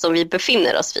natten som vi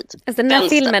befinner oss vid. Alltså den här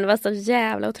filmen var så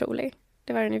jävla otrolig.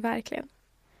 Det var den ju verkligen.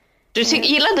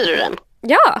 Gillade du den?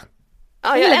 Ja.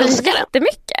 Ja, jag älskar den.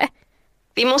 Jättemycket.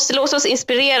 Vi måste låta oss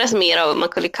inspireras mer av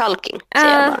Macaulay Culkin,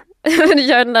 säger jag bara. Du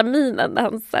gör den där minen där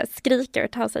han så här skriker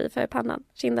och tar sig för pannan,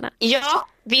 kinderna. Ja,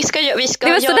 vi ska det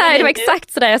var sådär, det var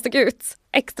exakt sådär jag stod ut.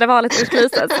 Extravalet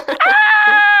utlyses.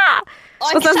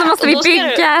 Och sen så måste vi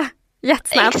bygga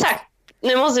jättesnabbt. Exakt,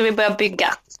 nu måste vi börja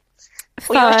bygga.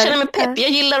 Och jag känner mig pepp, jag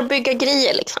gillar att bygga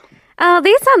grejer liksom. Ja, det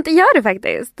är sant, det gör du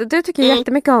faktiskt. Du tycker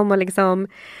jättemycket om att liksom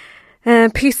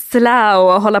pyssla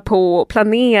och hålla på och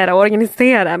planera och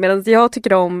organisera, medan jag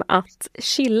tycker om att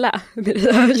chilla.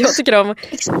 Jag tycker om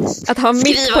att ha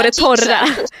mitt på det torra.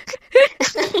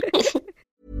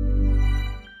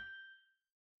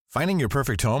 Finding your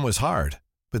perfect home was hard,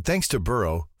 but thanks to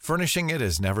Burrow, furnishing it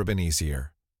has never been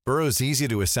easier. Burrow's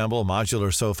easy-to-assemble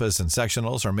modular sofas and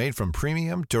sectionals are made from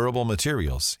premium, durable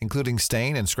materials, including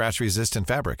stain and scratch-resistant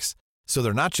fabrics. So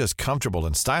they're not just comfortable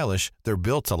and stylish, they're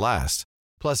built to last.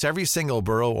 Plus, every single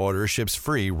Burrow order ships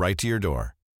free right to your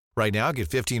door. Right now, get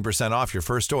 15% off your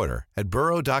first order at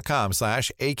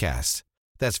burrow.com/ACAST.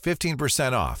 That's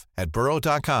 15% off at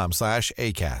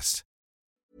burrow.com/ACAST.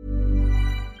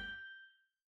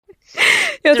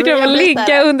 Jag tycker om att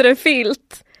ligga under en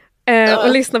filt och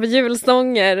lyssna på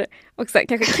julsånger och så här,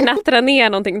 kanske knattra ner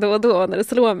någonting då och då när det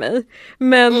slår mig.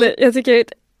 Men jag tycker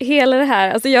hela det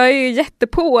här, alltså jag är ju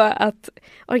jättepå att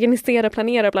organisera,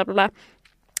 planera och bla bla bla.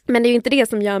 Men det är ju inte det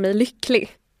som gör mig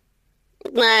lycklig.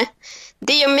 Nej,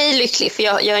 det gör mig lycklig, för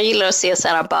jag gillar att se så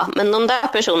här, bara, men de där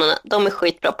personerna, de är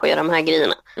skitbra på att göra de här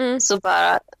grejerna. Så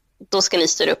bara, då ska ni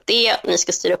styra upp det, ni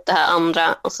ska styra upp det här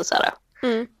andra och så här.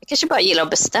 Jag kanske bara gillar att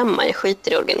bestämma, jag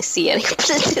skiter i organisering och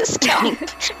politisk kamp.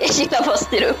 Jag gillar bara att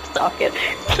styra upp saker.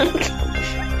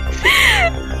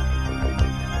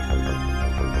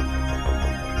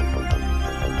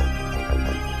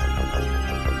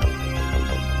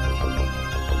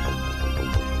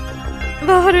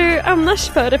 Vad har du annars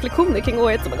för reflektioner kring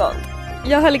året som har gått?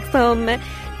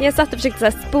 Jag satt och försökte så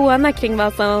här spåna kring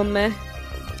vad som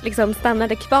liksom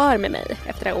stannade kvar med mig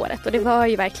efter det här året. Och det var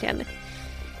ju verkligen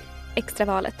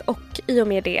extravalet. Och i och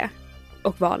med det,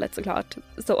 och valet såklart,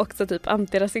 så också typ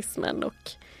antirasismen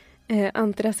och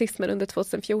antirasismen under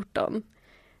 2014.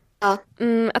 Ja.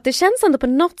 Att det känns ändå på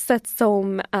något sätt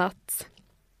som att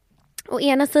å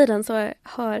ena sidan så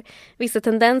har vissa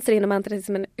tendenser inom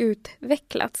antirasismen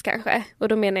utvecklats kanske. Och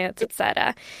då menar jag typ så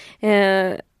här,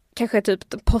 kanske typ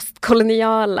de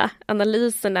postkoloniala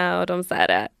analyserna och de så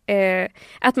här,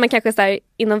 att man kanske så här,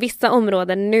 inom vissa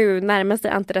områden nu närmar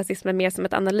sig antirasismen mer som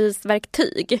ett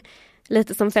analysverktyg.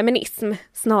 Lite som feminism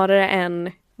snarare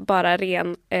än bara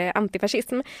ren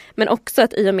antifascism. Men också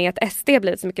att i och med att SD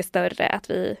blivit så mycket större att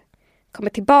vi kommer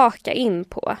tillbaka in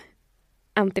på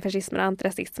antifascismen och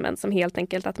antirasismen som helt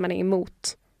enkelt att man är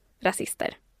emot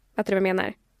rasister. Vad tror du vad jag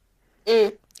menar?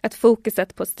 Att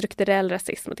fokuset på strukturell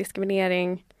rasism och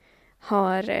diskriminering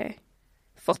har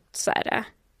fått så här,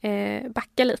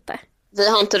 backa lite. Vi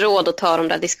har inte råd att ta de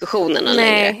där diskussionerna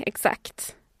längre. Nej,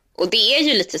 exakt. Och det är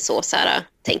ju lite så här,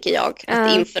 tänker jag,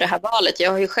 att inför det här valet,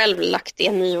 jag har ju själv lagt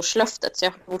det nyårslöftet, så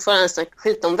jag har fortfarande snackat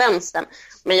skit om vänstern,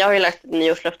 men jag har ju lagt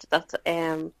nyårslöftet att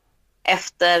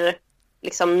efter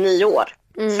liksom nyår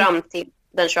fram till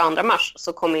den 22 mars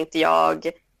så kommer inte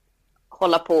jag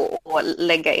hålla på och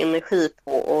lägga energi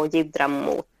på och jiddra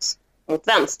mot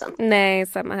vänstern. Nej,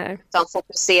 samma här. Utan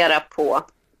fokusera på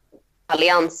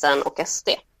alliansen och SD.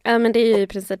 Ja, men det är ju i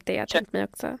princip det jag tänkt mig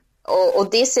också. Och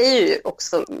det säger ju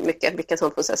också mycket vilka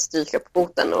som får stryka på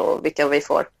boten och vilka vi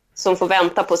får som får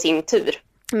vänta på sin tur.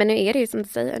 Men nu är det ju som du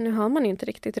säger, nu har man ju inte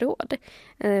riktigt råd.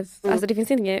 Alltså det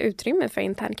finns inget utrymme för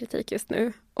intern kritik just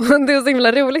nu. Och det var så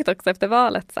himla roligt också efter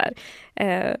valet så här,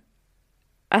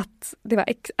 att det var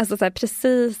alltså så här,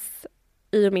 precis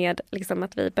i och med liksom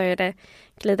att vi började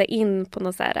glida in på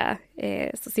någon så här,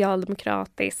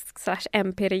 socialdemokratisk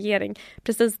 /MP-regering.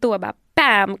 Precis då bara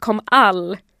bam kom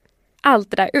allt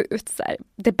det där ut. Så här,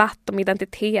 debatt om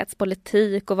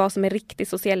identitetspolitik och vad som är riktig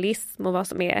socialism och vad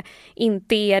som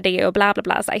inte är det och bla bla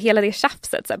bla. Så här, hela det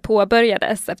tjafset så här,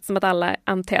 påbörjades eftersom att alla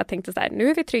antar jag tänkte så här, nu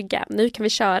är vi trygga, nu kan vi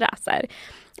köra. Så här.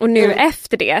 Och nu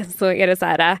efter det så är det så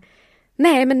här,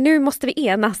 nej men nu måste vi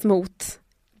enas mot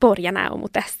borgarna och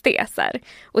mot SD. Så här.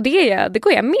 Och det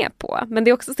går jag med på. Men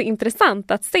det är också så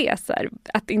intressant att se så här,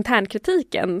 att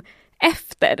internkritiken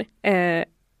efter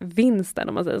vinsten,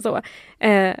 om man säger så,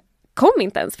 kom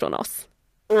inte ens från oss.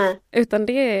 Utan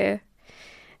det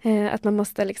är att man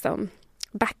måste liksom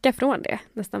backa från det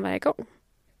nästan varje gång.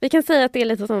 Vi kan säga att det är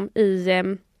lite som i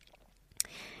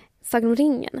Sagan om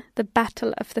ringen, The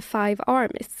Battle of the Five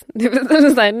Armies. Det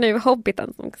är så här, nu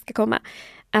Hobbiten som ska komma.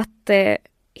 Att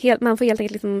man får helt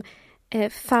enkelt liksom,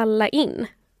 falla in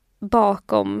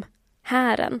bakom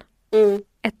hären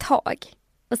ett tag.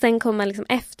 Och sen kommer man liksom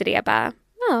efter det bara,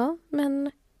 ja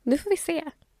men nu får vi se.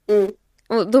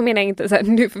 Och då menar jag inte så här,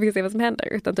 nu får vi se vad som händer,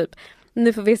 utan typ,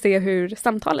 nu får vi se hur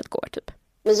samtalet går typ.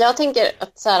 Men jag tänker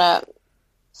att så här,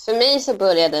 för mig så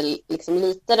började liksom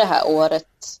lite det här året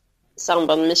i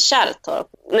samband med Kärrtorp.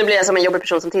 Nu blir jag som en jobbig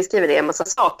person som tillskriver det en massa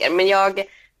saker, men jag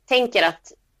tänker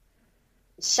att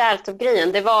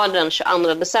Kärrtorp-grejen, det var den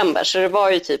 22 december, så det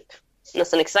var ju typ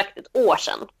nästan exakt ett år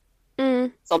sedan.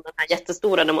 som den här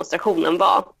jättestora demonstrationen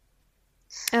var.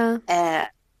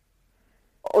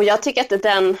 Och jag tycker att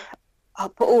den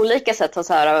på olika sätt har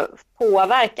så här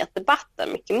påverkat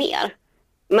debatten mycket mer.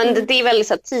 Men det är väldigt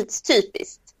så här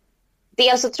tidstypiskt.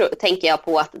 Dels så tänker jag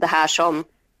på att det här som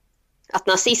att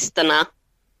nazisterna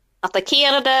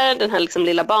attackerade den här liksom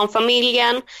lilla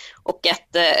barnfamiljen och att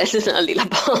den här lilla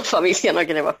barnfamiljen, och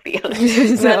det var fel.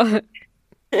 Men,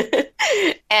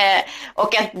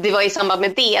 och att det var i samband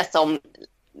med det som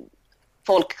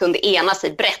folk kunde ena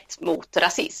sig brett mot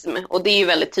rasism. Och det är ju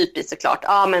väldigt typiskt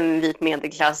såklart. Men vit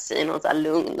medelklass i någon så här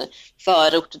lugn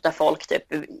förort där folk typ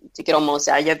tycker om att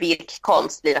göra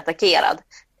virkkonst blir attackerad.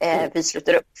 Vi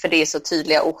slutar upp, för det är så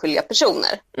tydliga oskyldiga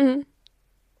personer.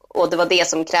 Och det var det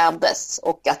som krävdes,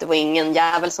 och att det var ingen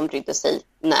jävel som brydde sig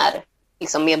när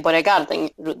liksom medborgargarden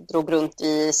drog runt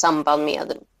i samband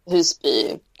med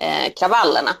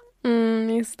Husby-kravallerna.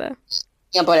 Just det.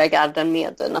 Medborgargarden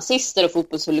med nazister och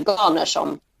fotbollshuliganer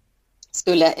som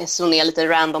skulle slå ner lite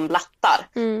random blattar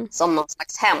som någon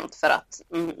slags hämnd för att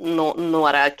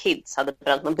några kids hade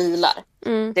bränt några bilar.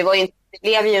 Det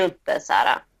blev ju inte så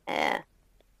här,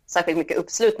 särskilt mycket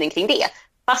uppslutning kring det,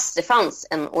 fast det fanns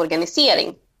en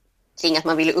organisering kring att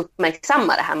man ville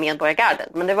uppmärksamma det här medborgargarden.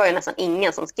 Men det var ju nästan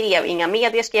ingen som skrev, inga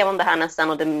medier skrev om det här nästan,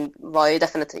 och det var ju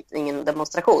definitivt ingen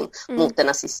demonstration mot det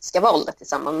nazistiska våldet i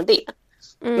samband med det.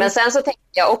 Men sen så tänkte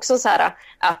jag också så här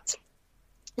att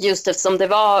just eftersom det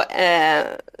var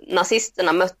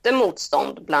nazisterna mötte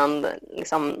motstånd bland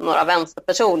liksom några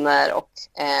vänsterpersoner och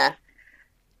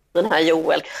den här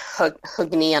Joel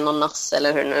högg ner någon nass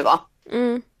eller hur det nu var,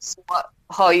 så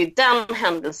har ju den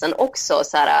händelsen också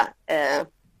så här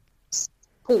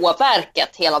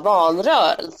påverkat hela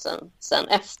valrörelsen sen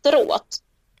efteråt,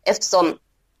 eftersom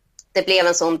det blev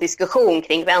en sån diskussion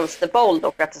kring vänstervåld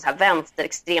och att så här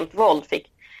vänsterextremt våld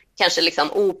fick kanske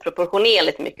liksom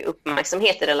oproportionerligt mycket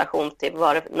uppmärksamhet i relation till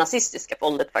vad det nazistiska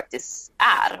våldet faktiskt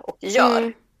är och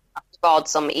gör. Vad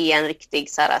som är en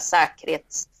riktig så här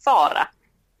säkerhetsfara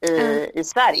i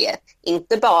Sverige.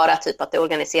 Inte bara typ att det är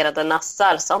organiserade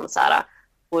nassar som så här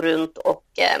går runt och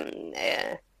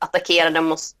attackerar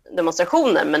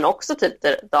demonstrationer, men också typ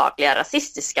det dagliga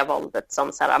rasistiska våldet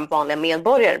som så här vanliga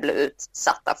medborgare blir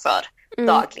utsatta för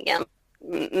dagligen.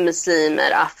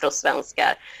 Muslimer,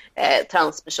 afrosvenskar,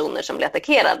 transpersoner som blir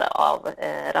attackerade av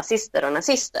rasister och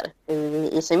nazister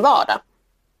i sin vardag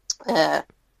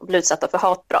och blir utsatta för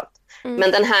hatbrott.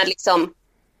 Men den här liksom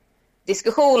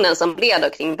diskussionen som blev då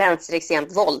kring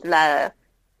vänsterextremt våld,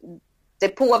 det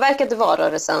påverkade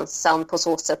valrörelsen på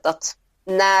så sätt att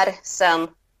när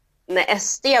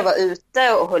SD var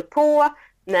ute och höll på,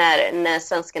 när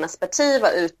Svenskarnas parti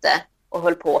var ute och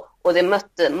höll på, och det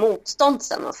mötte motstånd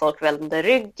sen och folk vände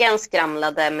ryggen,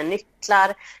 skramlade med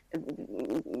nycklar,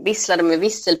 visslade med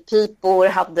visselpipor,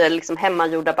 hade liksom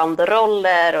hemmagjorda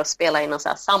banderoller och spelade i någon så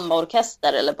här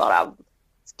sambaorkester eller bara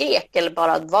skrek eller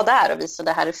bara var där och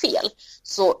visade det här är fel,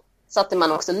 så satte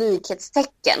man också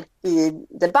likhetstecken i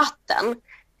debatten.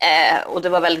 Och det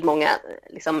var väldigt många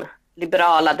liksom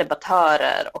liberala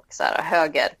debattörer och så här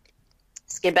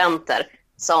högerskribenter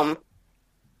som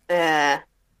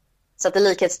satte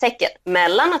likhetstecken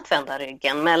mellan att vända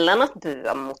ryggen, mellan att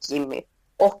bua mot Jimmy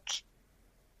och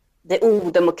det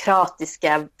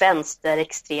odemokratiska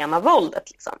vänsterextrema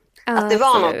våldet. Liksom. Att det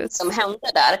var något som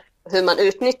hände där, hur man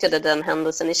utnyttjade den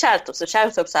händelsen i Kärrtorp. Så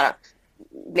Kärrtorp så här,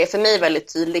 blev för mig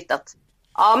väldigt tydligt att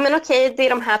ja, men okej, det är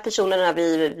de här personerna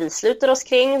vi sluter oss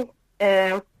kring.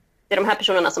 Det är de här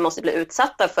personerna som måste bli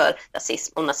utsatta för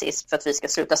rasism och nazism för att vi ska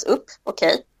slutas upp.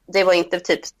 Okej, det var inte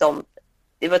typ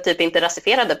det var typ inte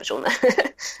rasifierade personer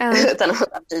utan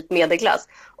typ medelklass.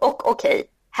 Och okej,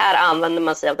 här använder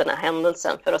man sig av den här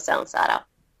händelsen för att sen så här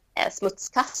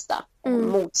smutskasta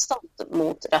motstånd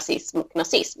mot rasism och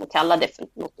nazism och kalla det för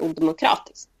något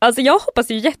odemokratiskt. Alltså jag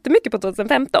hoppas ju jättemycket på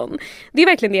 2015. Det är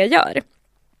verkligen det jag gör.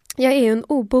 Jag är ju en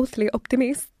obotlig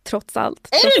optimist trots allt.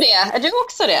 Är du det? Är du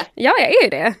också det? Ja, jag är ju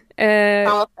det.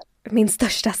 Min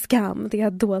största skam, det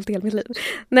har dolt hela mitt liv.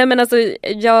 Nej men alltså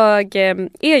jag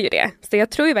är ju det. Så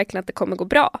jag tror ju verkligen att det kommer gå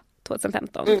bra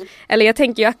 2015. Eller jag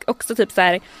tänker ju också typ så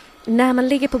här, när man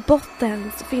ligger på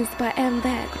botten så finns det bara en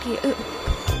väg och det är upp.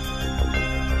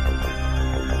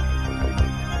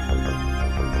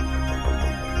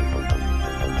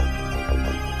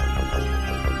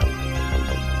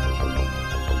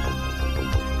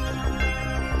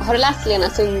 Har du läst Lena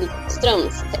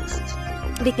Sundströms text?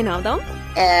 Vilken av dem?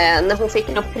 När hon fick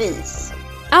något pris.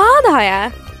 Ja, det har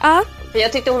jag. Ja. För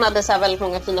jag tyckte hon hade så här väldigt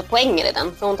många fina poänger i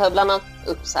den. För hon tar bland annat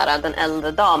upp så här, den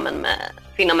äldre damen med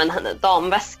kvinnan med en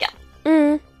damväska.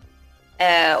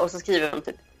 Och så skriver hon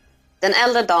typ: Den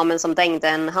äldre damen som dängde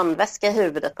en handväska i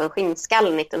huvudet på en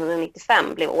skinnskalle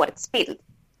 1995 blev årets bild.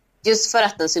 Just för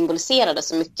att den symboliserade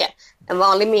så mycket. En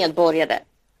vanlig medborgare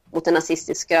mot en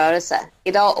nazistisk rörelse.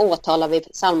 Idag åtalar vi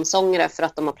psalmsångare för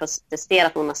att de har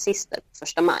protesterat mot nazister på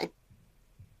 1 maj.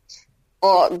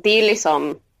 Och det är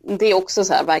liksom, det är också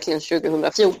så här verkligen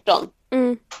 2014.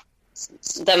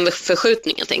 Den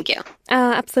förskjutningen, tänker jag.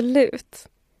 Ja, absolut.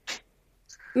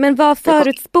 Men vad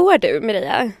förutspår du,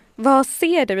 Maria? Vad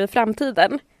ser du i framtiden?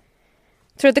 Tror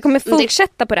du att det kommer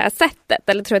fortsätta på det här sättet?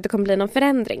 Eller tror du att det kommer bli någon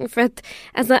förändring? För att,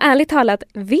 alltså ärligt talat,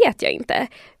 vet jag inte.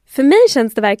 För mig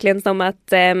känns det verkligen som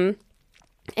att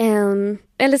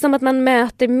eller som att man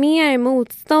möter mer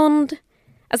motstånd.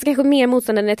 Alltså kanske mer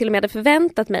motstånd än jag till och med hade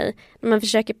förväntat mig. När man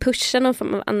försöker pusha någon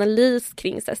form av analys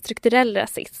kring så här, strukturell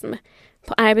rasism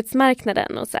på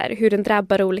arbetsmarknaden och så här, hur den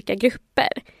drabbar olika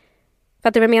grupper.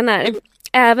 Fattar du vad jag menar?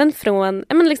 Även från,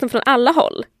 liksom från alla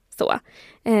håll. Så.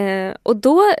 Och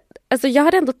då, alltså jag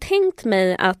hade ändå tänkt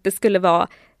mig att det skulle vara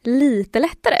lite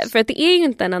lättare. För att det är ju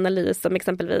inte en analys som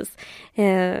exempelvis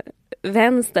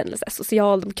vänstern eller så här,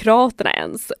 Socialdemokraterna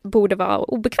ens borde vara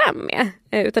obekväm med.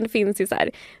 Utan det finns ju så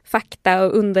här fakta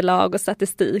och underlag och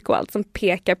statistik och allt som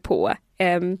pekar på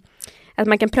att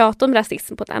man kan prata om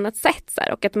rasism på ett annat sätt. Så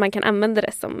här, och att man kan använda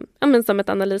det som ett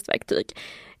analysverktyg.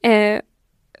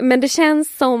 Men det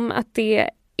känns som att det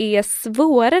är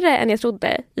svårare än jag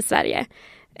trodde i Sverige.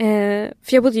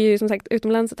 För jag bodde ju som sagt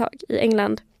utomlands ett tag i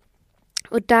England.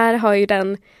 Och där har ju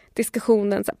den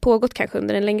diskussionen så här, pågått kanske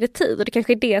under en längre tid. Och det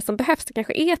kanske är det som behövs, det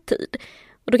kanske är tid.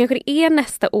 Och då kanske det är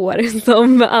nästa år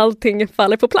som allting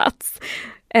faller på plats.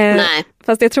 Nej.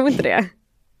 Fast jag tror inte det.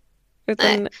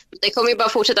 Utan... Nej, det kommer ju bara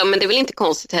fortsätta, men det är väl inte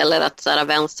konstigt heller att så här,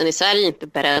 vänstern i Sverige inte är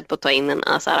beredd på att ta in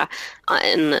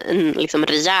en liksom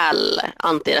rejäl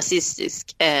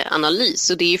antirasistisk analys.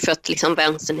 Och det är ju för att liksom,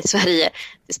 vänstern i Sverige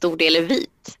till stor del är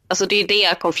vit. Alltså det är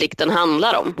det konflikten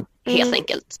handlar om, helt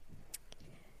enkelt.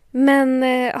 Men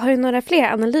har du några fler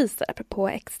analyser på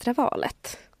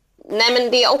extravalet? Nej,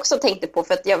 men det jag också tänkte på,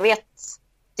 för att jag vet,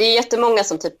 det är jättemånga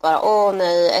som typ bara, åh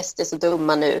nej, SD är så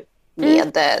dumma nu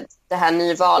med det här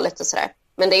nyvalet och sådär.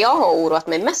 Men det jag har oroat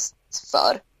mig mest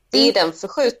för, det är den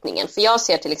förskjutningen. För jag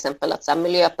ser till exempel att så här,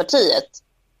 Miljöpartiet,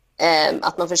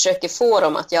 att man försöker få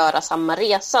dem att göra samma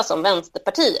resa som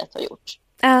Vänsterpartiet har gjort.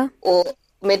 Och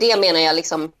med det menar jag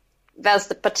liksom,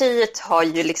 Vänsterpartiet har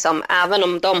ju liksom, även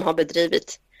om de har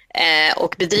bedrivit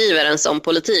och bedriver en sån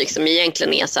politik som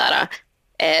egentligen är så här,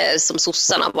 som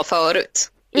sossarna var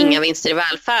förut. Inga vinster i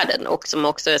välfärden, och som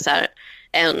också är så här,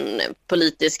 en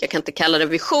politisk, jag kan inte kalla det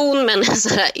vision, men en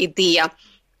sån här idé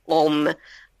om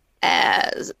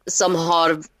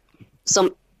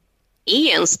som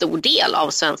är en stor del av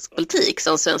svensk politik,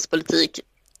 som svensk politik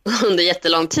under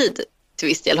jättelång tid till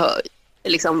viss del har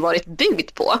liksom varit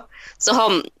byggd på.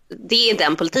 Så det är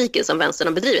den politiken som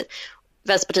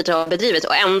Vänsterpartiet har bedrivit,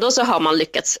 och ändå så har man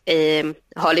lyckats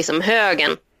har liksom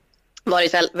högern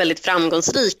varit väldigt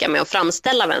framgångsrika med att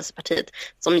framställa Vänsterpartiet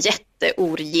som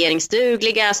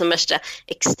jätteoregeringsdugliga, som värsta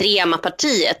extrema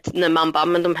partiet, när man bara,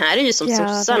 men de här är ju som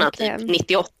sossarna typ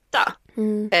 98.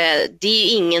 Det är ju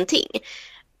ingenting.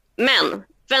 Men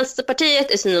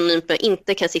Vänsterpartiet är synonymt med att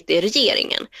inte kan sitta i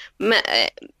regeringen.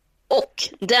 Och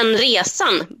den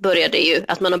resan började ju,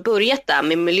 att man har börjat där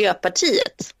med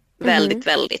Miljöpartiet väldigt,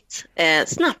 väldigt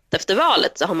snabbt efter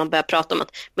valet, så har man börjat prata om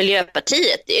att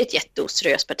Miljöpartiet är ett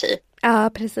jätteoseriöst parti.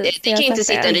 Ja, precis. Det kan inte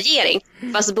sitta i en regering.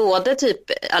 Fast både typ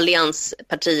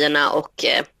allianspartierna och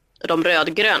de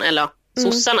rödgröna eller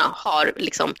sossarna har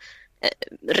liksom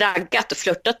raggat och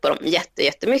flörtat på dem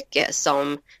jättemycket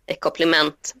som ett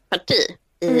komplementparti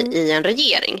i en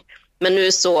regering. Men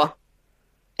nu så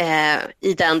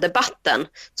i den debatten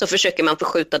så försöker man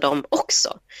förskjuta dem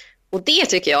också. Och det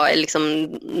tycker jag är liksom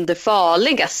det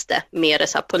farligaste med det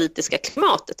så här politiska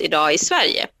klimatet idag i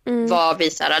Sverige. Vad vi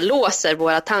så här låser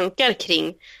våra tankar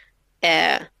kring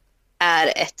är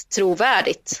ett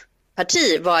trovärdigt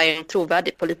parti. Vad är en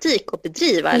trovärdig politik att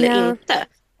bedriva eller inte?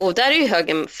 Och där är ju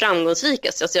högern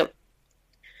framgångsrikast. Alltså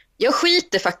jag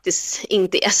skiter faktiskt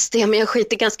inte i SD, men jag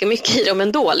skiter ganska mycket i dem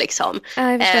ändå. Liksom.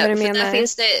 Jag förstår vad du menar.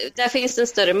 Där finns det en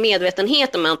större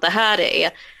medvetenhet om att det här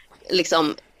är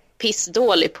liksom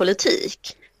pissdålig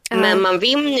politik. Men man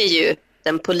vinner ju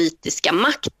den politiska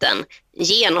makten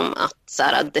genom att så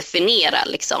här, definiera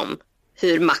liksom,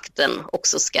 hur makten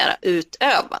också ska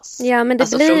utövas. Ja, men det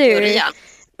alltså, blir ju...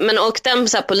 Men och den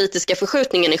så här, politiska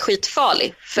förskjutningen är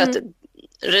skitfarlig. För att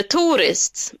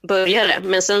retoriskt börjar det,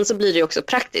 men sen så blir det också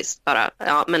praktiskt bara,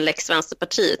 men Lex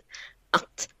Vänsterpartiet,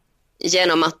 att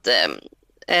genom att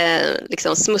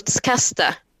liksom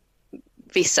smutskasta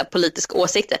vissa politiska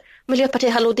åsikter,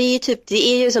 Miljöpartiet, hallå, det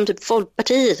är ju som typ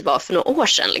Folkpartiet var för några år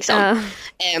sedan liksom.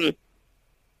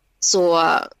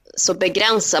 Så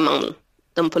begränsar man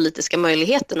de politiska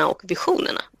möjligheterna och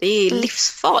visionerna. Det är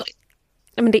livsfarligt.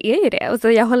 Ja, men det är ju det. Och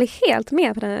så jag håller helt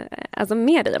med,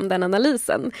 med dig om den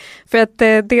analysen. För att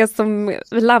det som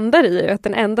vi landar i är att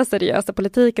den enda seriösa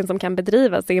politiken som kan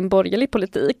bedrivas är en borgerlig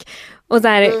politik. Och så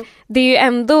här, det är ju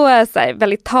ändå så här,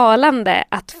 väldigt talande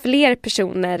att fler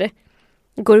personer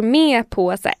går med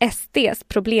på så här, SDs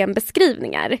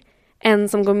problembeskrivningar än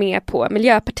som går med på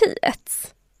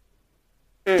Miljöpartiets.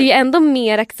 Det är ju ändå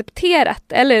mer accepterat,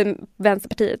 eller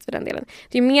Vänsterpartiet för den delen,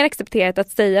 det är mer accepterat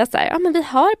att säga så här, ja men vi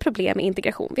har problem med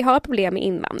integration, vi har problem med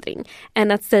invandring,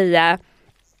 än att säga,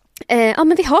 ja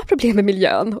men vi har problem med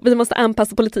miljön och vi måste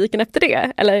anpassa politiken efter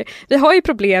det. Eller vi har ju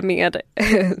problem med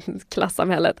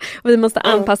klassamhället och vi måste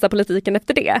anpassa politiken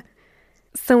efter det.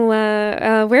 So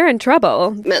we're in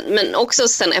trouble. Men också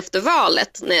sen efter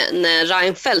valet när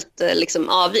Reinfeldt liksom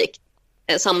avgick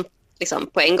liksom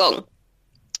på en gång.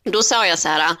 Då sa jag så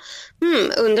här,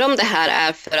 undrar om det här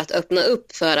är för att öppna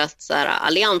upp för att så här,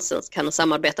 alliansen kan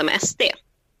samarbeta med SD.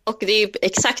 Och det är ju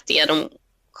exakt det de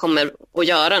kommer att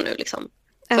göra nu liksom.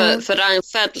 För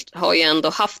Reinfeldt har ju ändå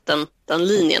haft den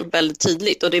linjen väldigt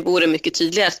tydligt, och det vore mycket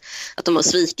tydligare att de har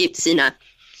svikit sina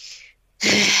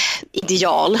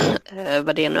ideal,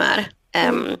 vad det nu är.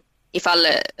 Ifall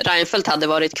Reinfeldt hade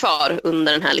varit kvar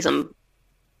under den här liksom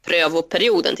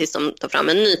prövoperioden tills de tar fram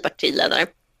en ny partiledare.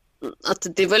 Att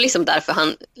det var liksom därför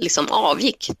han liksom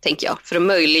avgick, tänker jag, för att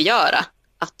möjliggöra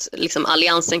att liksom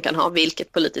alliansen kan ha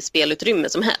vilket politiskt spelutrymme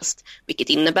som helst, vilket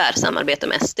innebär samarbete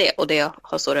med SD, och det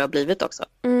har blivit också.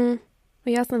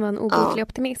 Och jag som var en obotlig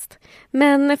optimist.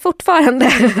 Men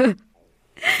fortfarande,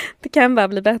 det kan bara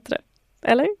bli bättre,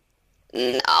 eller?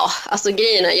 Ja, alltså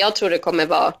grejerna, jag tror det kommer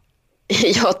vara,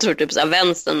 jag tror typ så här,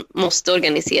 vänstern måste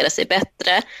organisera sig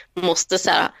bättre, måste så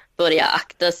här, börja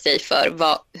akta sig för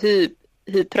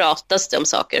hur pratas det om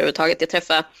saker överhuvudtaget. Jag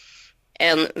träffade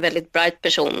en väldigt bright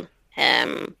person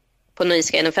på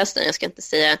Nöjesguiden-festen. Jag ska inte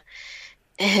säga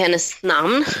hennes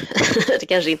namn. Det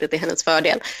kanske inte är hennes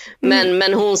fördel.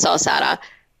 Men hon sa så här,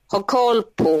 ha koll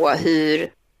på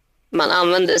hur man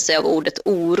använder sig av ordet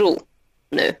oro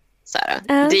nu. Så här.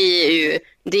 Det är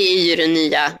ju det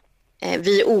nya.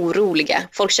 Vi är oroliga.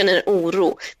 Folk känner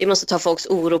oro. Vi måste ta folks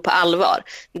oro på allvar.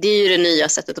 Det är ju det nya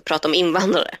sättet att prata om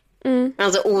invandrare.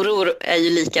 Alltså oro är ju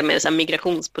lika med så här,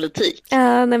 migrationspolitik.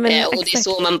 Och det är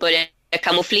så man börjar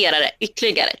kamouflera det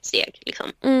ytterligare ett steg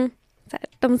liksom. Så här,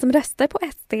 de som röstar på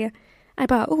SD är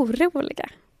bara oroliga.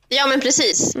 Ja men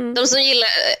precis. De som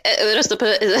röstar på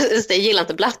SD gillar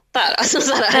inte blattar, alltså,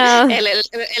 så här,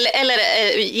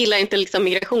 eller gillar inte liksom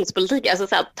migrationspolitik. Alltså,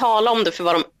 så här, tala om det för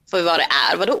vad det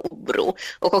är, vad det är oro.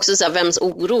 Och också så här, vems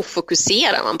oro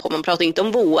fokuserar man på? Man pratar inte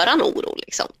om våran oro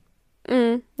liksom.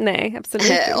 Nej,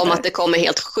 absolut inte. Om att det kommer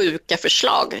helt sjuka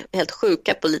förslag, helt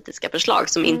sjuka politiska förslag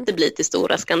som inte blir till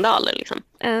stora skandaler liksom.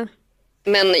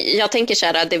 Men jag tänker så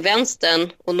här, det är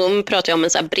vänstern, och då pratar jag om en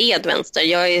så här bred vänster.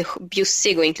 Jag är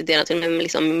bjussig och inkluderar till med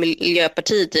liksom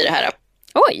Miljöpartiet i det här.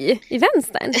 Oj, i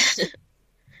vänstern?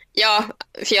 Ja,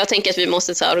 för jag tänker att vi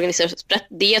måste så här organisera oss brett.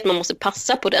 Det är att man måste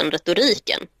passa på den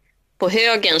retoriken. På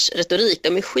högerns retorik,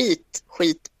 de är skit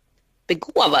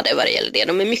begåvade vad det gäller det.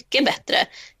 De är mycket bättre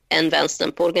än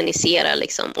vänstern på att organisera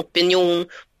liksom, opinion,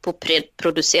 på att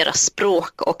producera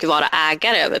språk och vara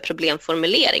ägare över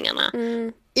problemformuleringarna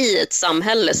i ett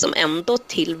samhälle som ändå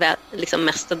till liksom,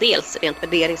 mestadels rent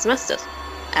värderingsmässigt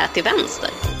är till vänster.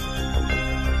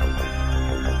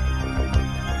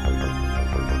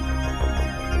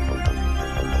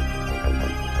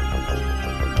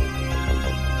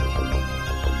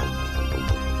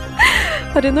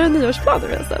 Har du några nyårsplaner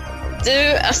förresten?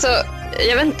 Du, alltså,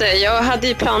 jag vet inte, jag hade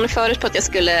ju planer förut på att jag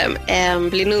skulle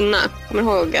bli nunna. Kommer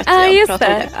ihåg att jag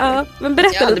pratade om det? Ja, men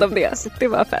berätta lite om det. Det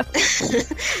var fett.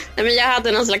 Nej, men jag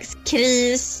hade någon slags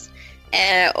kris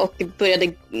och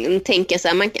började tänka så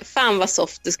här, fan vad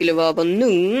soft det skulle vara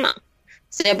nunna.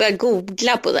 Så jag började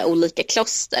googla på där olika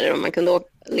kloster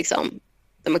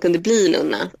där man kunde bli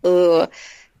nunna, och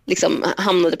liksom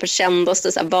hamnade på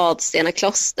kändaste så här Vadstena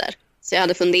kloster. Så jag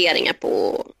hade funderingar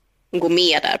på att gå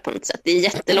med där på något sätt. Det är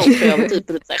jättelångt för jag typ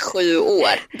 7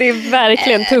 år. Det är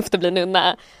verkligen tufft att bli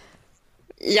nunna.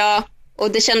 Ja,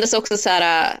 och det kändes också så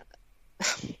här.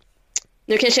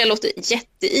 Nu kanske jag låter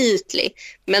jätteytlig,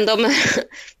 men de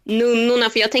nunnorna,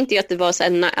 för jag tänkte ju att det var så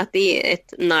här, att det är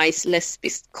ett nice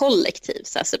lesbiskt kollektiv,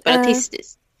 så här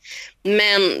separatistiskt.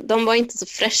 Men de var inte så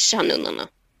fräscha nunnorna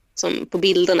som på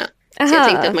bilderna. Så jag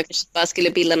tänkte att man kanske bara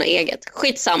skulle bilda något eget.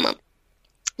 Skitsamma.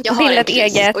 Jag har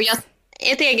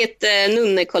ett eget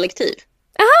Nunnekollektiv.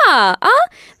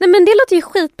 Nej, men det låter ju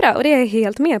skitbra och det är jag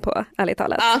helt med på, ärligt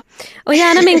talat. Ja. Och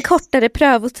gärna med en kortare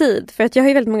prövotid, för att jag har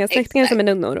ju väldigt många släktingar som är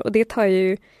nunnor och det tar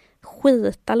ju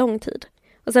skita lång tid.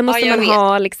 Och sen måste man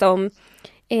ha liksom,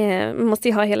 man måste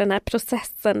ju ha hela den här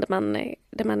processen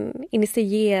där man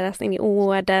initieras in i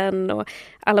orden och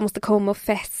alla måste komma och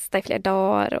festa i flera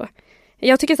dagar. Och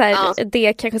jag tycker så här,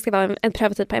 det kanske ska vara en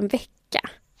prövotid på en vecka.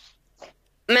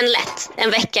 Men lätt,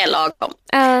 en vecka är lagom.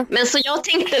 Men så jag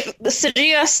tänkte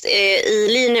seriöst i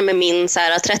linje med min så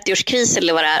här 30-årskris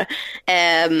eller vad det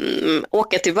är,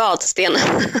 åka till Vadstena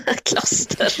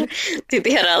kloster, till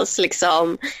deras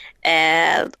liksom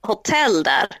hotell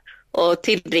där och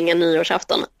tillbringa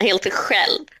nyårsafton helt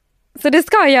själv. Så du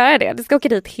ska göra det? Du ska åka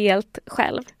dit helt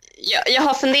själv? Jag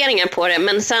har funderingar på det,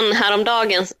 men sen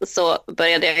häromdagen så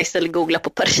började jag istället googla på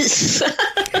Paris.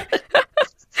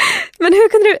 Men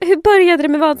hur började det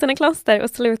med Vadstena kloster och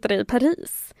slutade i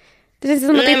Paris? Det känns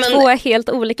som att det är två helt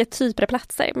olika typer av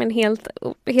platser, men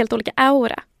helt olika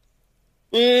aura.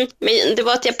 Men det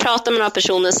var att jag pratade med några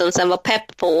personer som sen var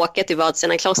pepp på att åka till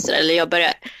Vadstena kloster, eller jag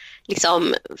började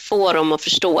liksom få dem att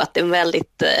förstå att det är en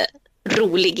väldigt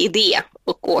rolig idé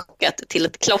att åka till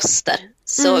ett kloster.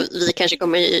 Så vi kanske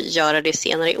kommer göra det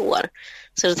senare i år.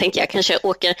 Så då tänker jag kanske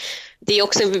åka. Det är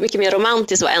också mycket mer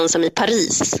romantiskt att vara ensam i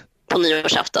Paris på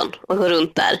nyårsafton och gå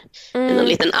runt där i någon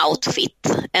liten outfit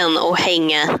än att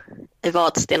hänga i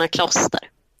Vadstena kloster.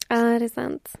 Ja, det är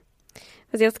sant.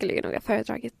 Fast jag skulle ju nog ha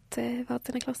föredragit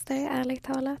Vadstena kloster, ärligt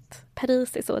talat.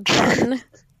 Paris är så done.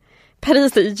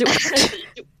 Paris är gjort.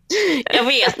 Jag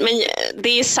vet, men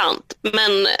det är sant.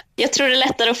 Men jag tror det är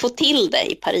lättare att få till det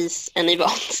i Paris än i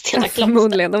Vadstena kloster.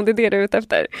 Förmodligen, om det är det du är ute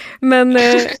efter. Men,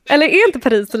 eller är inte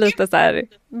Paris lite så här,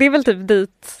 det är väl typ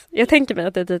dit, jag tänker mig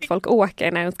att det är dit folk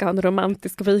åker när de ska ha en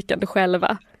romantisk weekend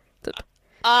själva, typ.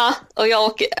 Ja, och jag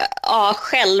åker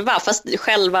själva, fast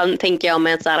själva tänker jag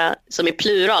med så här, som i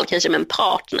plural, kanske med en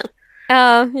partner.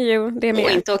 Ja, jo, det är med.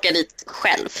 Och inte åka dit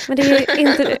själv. Men det är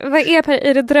inte, vad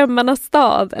är det drömmarnas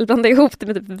stad? Eller blanda ihop det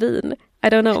med typ Wien? I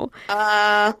don't know.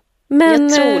 Men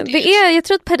jag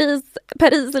tror att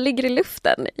Paris ligger i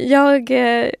luften. Jag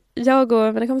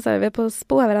och mina kompisar var på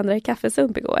spå varandra i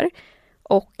kaffesump igår.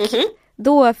 Och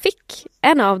då fick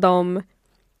en av dem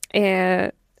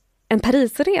en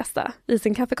Parisresa i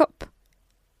sin kaffekopp.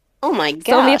 Oh my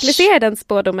gosh. Så om vi applicerar den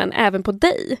spådomen även på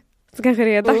dig, så kanske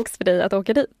det är dags för dig att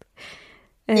åka dit.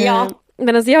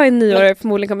 Medan jag i nyår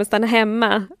förmodligen kommer stanna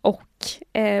hemma och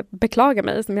beklaga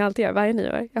mig som jag alltid gör varje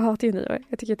nyår. Jag hatar ju nyår.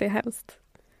 Jag tycker att det är hemskt.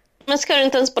 Men ska du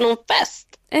inte ens på någon fest?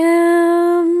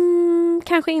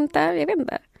 Kanske inte, jag vet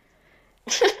inte.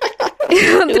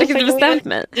 Jag har inte riktigt bestämt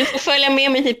mig. Du får följa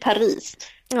med mig till Paris.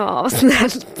 Ja, vad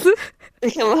snällt. Det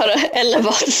kan vara eller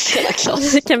Vadstena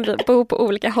kloster. Vi kan bo på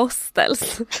olika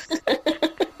hostels.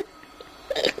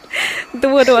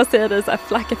 Då och då ser jag dig så här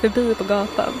flacka förbi på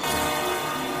gatan.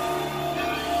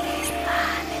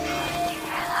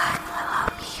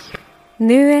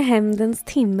 Nu är hämndens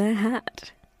timme här.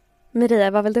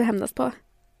 Maria, vad vill du hämnas på?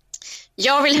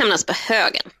 Jag vill hämnas på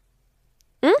högen.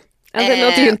 Alltså, det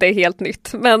låter ju inte helt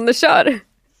nytt, men kör. Nej,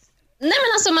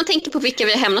 men alltså om man tänker på vilka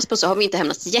vi har hämnats på så har vi inte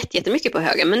hämnats jättemycket på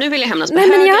högen. Men nu vill jag hämnas på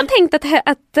högen. Men jag har tänkt att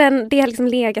det har liksom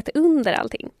legat under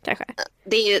allting, kanske.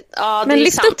 Det är ju, ja, men det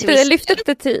är sant. Lyft upp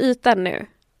det till ytan nu.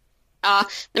 Ja,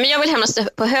 nej, men jag vill hämnas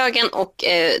på högen och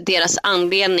deras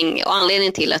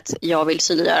anledning till att jag vill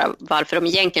synliggöra varför de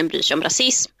egentligen bryr sig om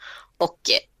rasism och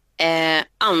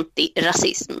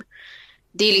antirasism.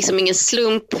 Det är liksom ingen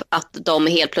slump att de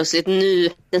helt plötsligt nu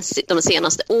de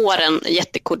senaste åren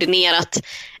jättekoordinerat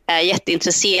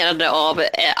jätteintresserade av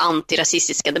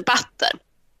antirasistiska debatter.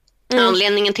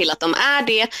 Anledningen till att de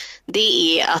är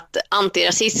det är att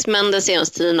antirasismen den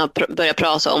senaste tiden har börjat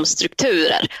prata om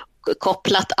strukturer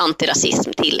kopplat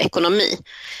antirasism till ekonomi.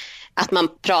 Att man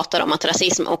pratar om att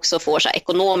rasism också får så här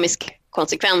ekonomiska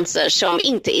konsekvenser som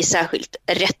inte är särskilt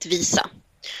rättvisa.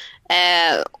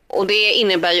 Och det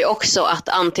innebär ju också att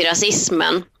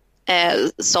antirasismen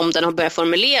som den har börjat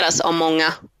formuleras av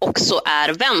många också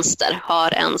är vänster,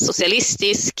 har en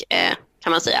socialistisk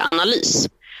kan man säga analys.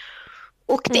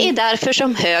 Och det är därför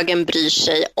som högern bryr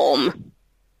sig om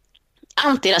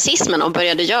antirasismen och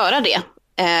började göra det.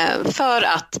 För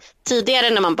att tidigare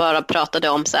när man bara pratade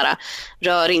om så här,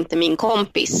 rör inte min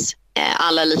kompis,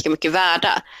 alla är lika mycket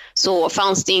värda, så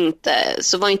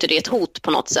var inte det ett hot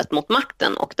på något sätt mot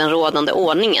makten och den rådande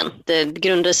ordningen. Det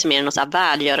grundades mer i något så här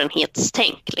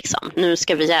välgörenhetstänk liksom. Nu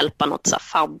ska vi hjälpa något så här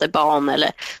fadderbarn,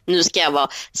 eller nu ska jag vara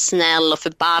snäll och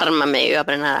förbarma mig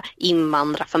över den här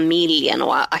invandrarfamiljen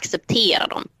och acceptera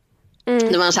dem.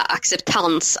 Det var en så här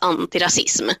acceptans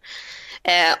antirasism.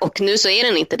 Och nu så är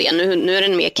den inte det. Nu är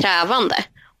den mer krävande.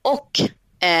 Och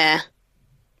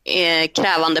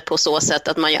krävande på så sätt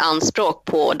att man gör anspråk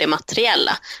på det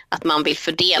materiella. Att man vill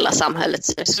fördela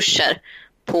samhällets resurser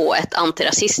på ett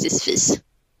antirasistiskt vis.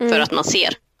 För att man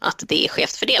ser att det är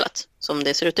skevt fördelat som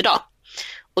det ser ut idag.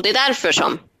 Och det är därför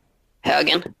som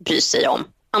högern bryr sig om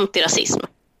antirasism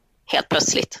helt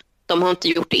plötsligt. De har inte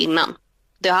gjort det innan.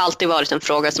 Det har alltid varit en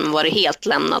fråga som har varit helt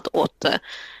lämnad åt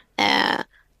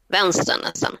vänstern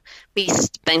nästan.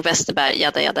 Visst, Bengt Westerberg,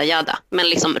 jada. Men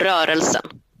liksom rörelsen.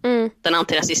 Den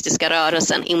antirasistiska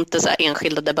rörelsen. Inte så här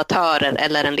enskilda debattörer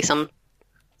eller en liksom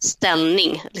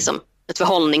ställning. Liksom ett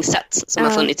förhållningssätt som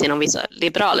har funnits inom vissa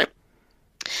liberaler.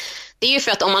 Det är ju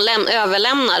för att om man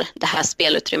överlämnar det här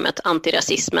spelutrymmet,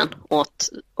 antirasismen, åt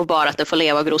och bara att den får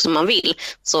leva och gro som man vill,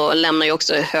 så lämnar ju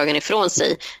också högern ifrån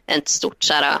sig en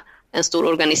stor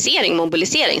organisering,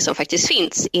 mobilisering som faktiskt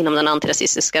finns inom den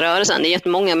antirasistiska rörelsen. Det är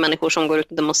jättemånga människor som går ut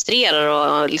och demonstrerar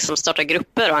och liksom startar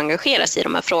grupper och engagerar sig i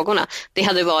de här frågorna. Det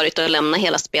hade varit att lämna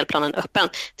hela spelplanen öppen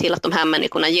till att de här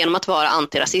människorna genom att vara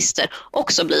antirasister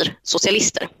också blir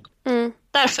socialister.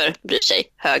 Därför bryr sig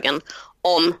högern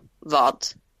om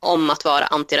att vara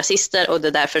antirasister, och det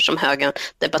är därför som högern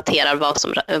debatterar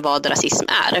vad rasism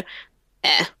är.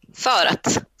 För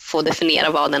att få definiera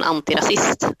vad en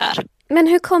antirasist är. Men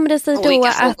hur kommer det sig då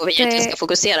att vi ska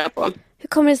fokusera på? Hur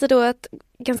kommer det sig då att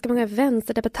ganska många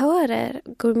vänsterdebattörer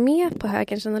går med på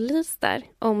högerns analys där?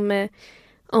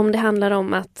 Om det handlar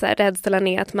om att rädslan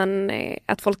är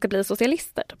att folk ska bli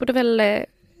socialister. Då borde väl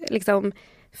liksom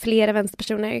flera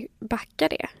vänsterpersoner backa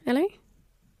det, eller?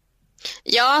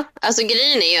 Ja, alltså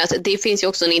grejen är ju att det finns ju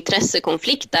också en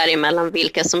intressekonflikt däremellan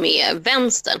vilka som är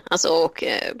vänstern,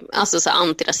 alltså så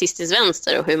antirasistisk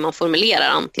vänster och hur man formulerar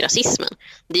antirasismen.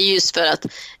 Det är just för att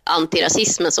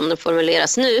antirasismen som den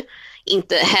formuleras nu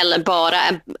inte heller bara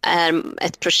är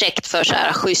ett projekt för så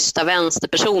här schyssta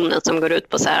vänsterpersoner som går ut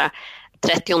på så här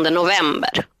 30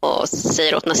 november och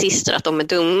säger åt nazister att de är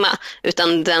dumma,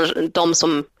 utan de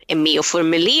som är med och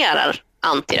formulerar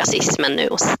antirasismen nu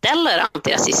och ställer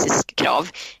antirasistiska krav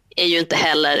är ju inte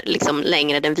heller liksom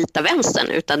längre den vita vänstern,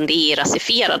 utan det är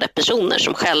rasifierade personer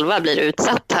som själva blir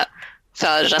utsatta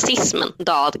för rasismen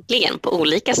dagligen på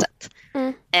olika sätt.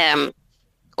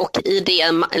 Och i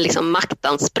det liksom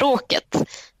maktanspråket,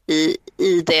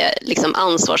 i det liksom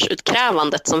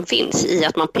ansvarsutkrävandet som finns i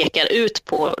att man pekar ut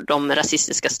på de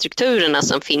rasistiska strukturerna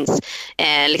som finns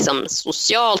liksom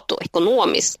socialt och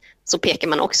ekonomiskt, så pekar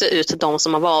man också ut de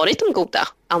som har varit de goda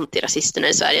antirasisterna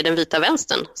i Sverige, den vita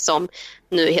vänstern, som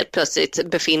nu helt plötsligt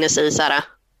befinner sig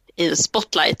i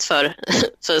spotlight för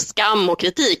skam och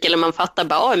kritik. Eller man fattar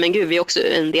bara, men gud, vi är också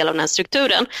en del av den här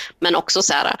strukturen. Men också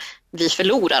så här, vi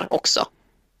förlorar också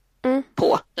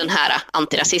på den här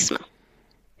antirasismen.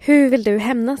 Hur vill du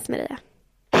hämnas med det?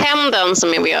 Hämnden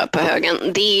som jag vill göra på högen,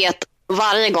 det är att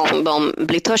varje gång de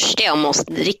blir törstiga och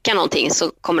måste dricka någonting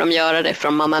så kommer de göra det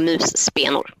från Mamma Mus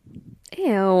spenor.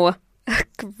 Ew,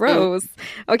 gross.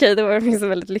 Okej, det var en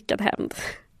väldigt lyckad hämnd.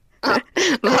 Ja.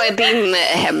 Vad är din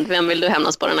hämnd? Vem vill du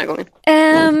hämnas på den här gången?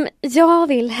 Jag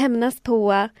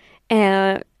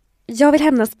vill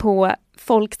hämnas på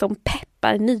folk som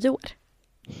peppar nyår.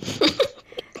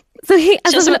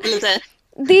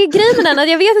 Det är grejen med den att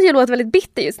jag vet att jag låter väldigt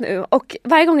bitter just nu, och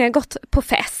varje gång jag har gått på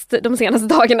fest de senaste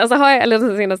dagarna eller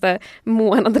de senaste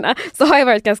månaderna så har jag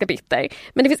varit ganska bitter.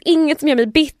 Men det finns inget som gör mig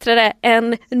bittrare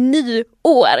än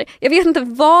nyår. Jag vet inte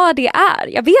vad det är.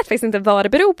 Jag vet faktiskt inte vad det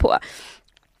beror på.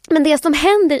 Men det som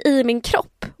händer i min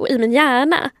kropp och i min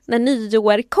hjärna när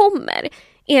nyår kommer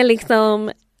är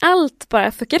liksom allt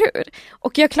bara fuckar ur.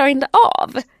 Och jag klarar inte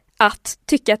av att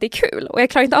tycka att det är kul. Och jag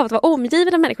klarar inte av att vara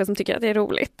omgiven av människor som tycker att det är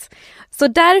roligt. Så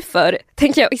därför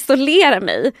tänker jag isolera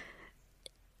mig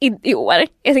i år.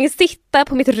 Jag tänker sitta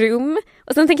på mitt rum.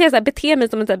 Och sen tänker jag så här, bete mig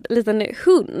som en liten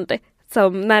hund.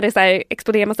 Som när det så här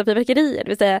exploderar massa fyrverkerier. Det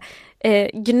vill säga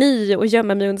gny och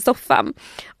gömma mig under soffan.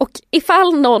 Och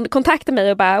ifall någon kontaktar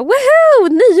mig och bara woho,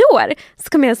 nyår! Så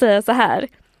kommer jag säga så här.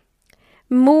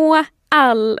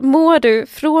 Må du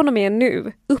från och med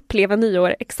nu uppleva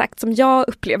nyår exakt som jag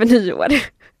upplever nyår.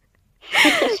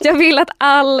 Jag vill att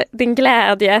all din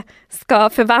glädje ska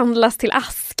förvandlas till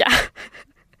aska.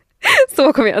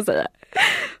 Så kommer jag säga.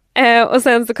 Och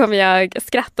sen så kommer jag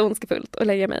skratta ondskefullt och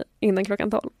lägga mig innan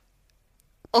klockan 12.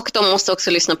 Och de måste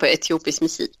också lyssna på etiopisk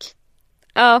musik.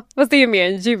 Ja, fast det är ju mer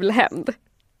en julhämnd.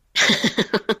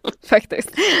 Faktiskt.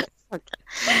 Okay.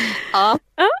 Ja,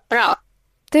 bra.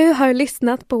 Du har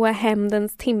lyssnat på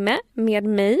Hämndens timme med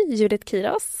mig, Judith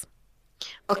Kiros.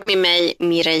 Och med mig,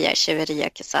 Mireia Cheveria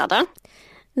Quesada.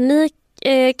 Ni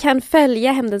kan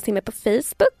följa Hämndens timme på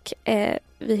Facebook.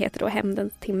 Vi heter då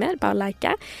Hämndens timme, bara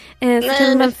likea. Så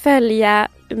kan man följa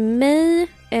mig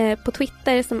på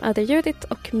Twitter som @judit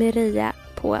och Maria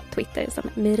på Twitter som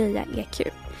MariaEQ.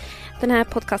 Den här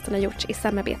podcasten har gjorts i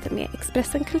samarbete med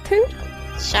Expressen Kultur.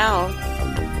 Ciao!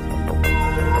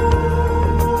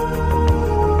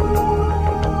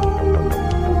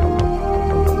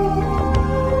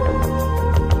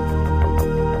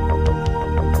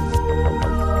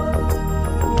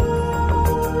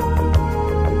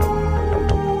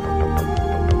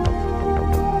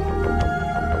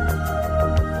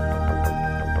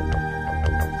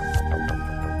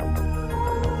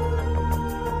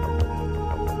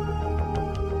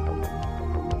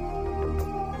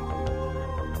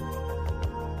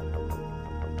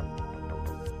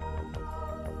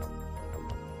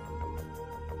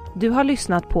 Du har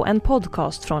lyssnat på en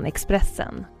podcast från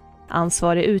Expressen.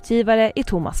 Ansvarig utgivare är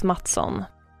Thomas Mattsson.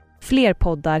 Fler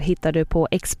poddar hittar du på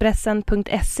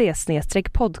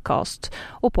expressen.se/podcast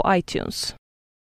och på iTunes.